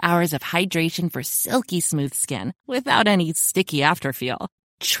 24 hours of hydration for silky smooth skin without any sticky afterfeel.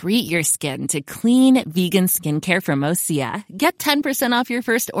 Treat your skin to clean, vegan skincare from Osea. Get 10% off your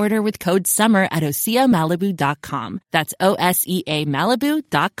first order with code SUMMER at OseaMalibu.com. That's OSEA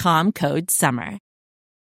Malibu.com, code SUMMER.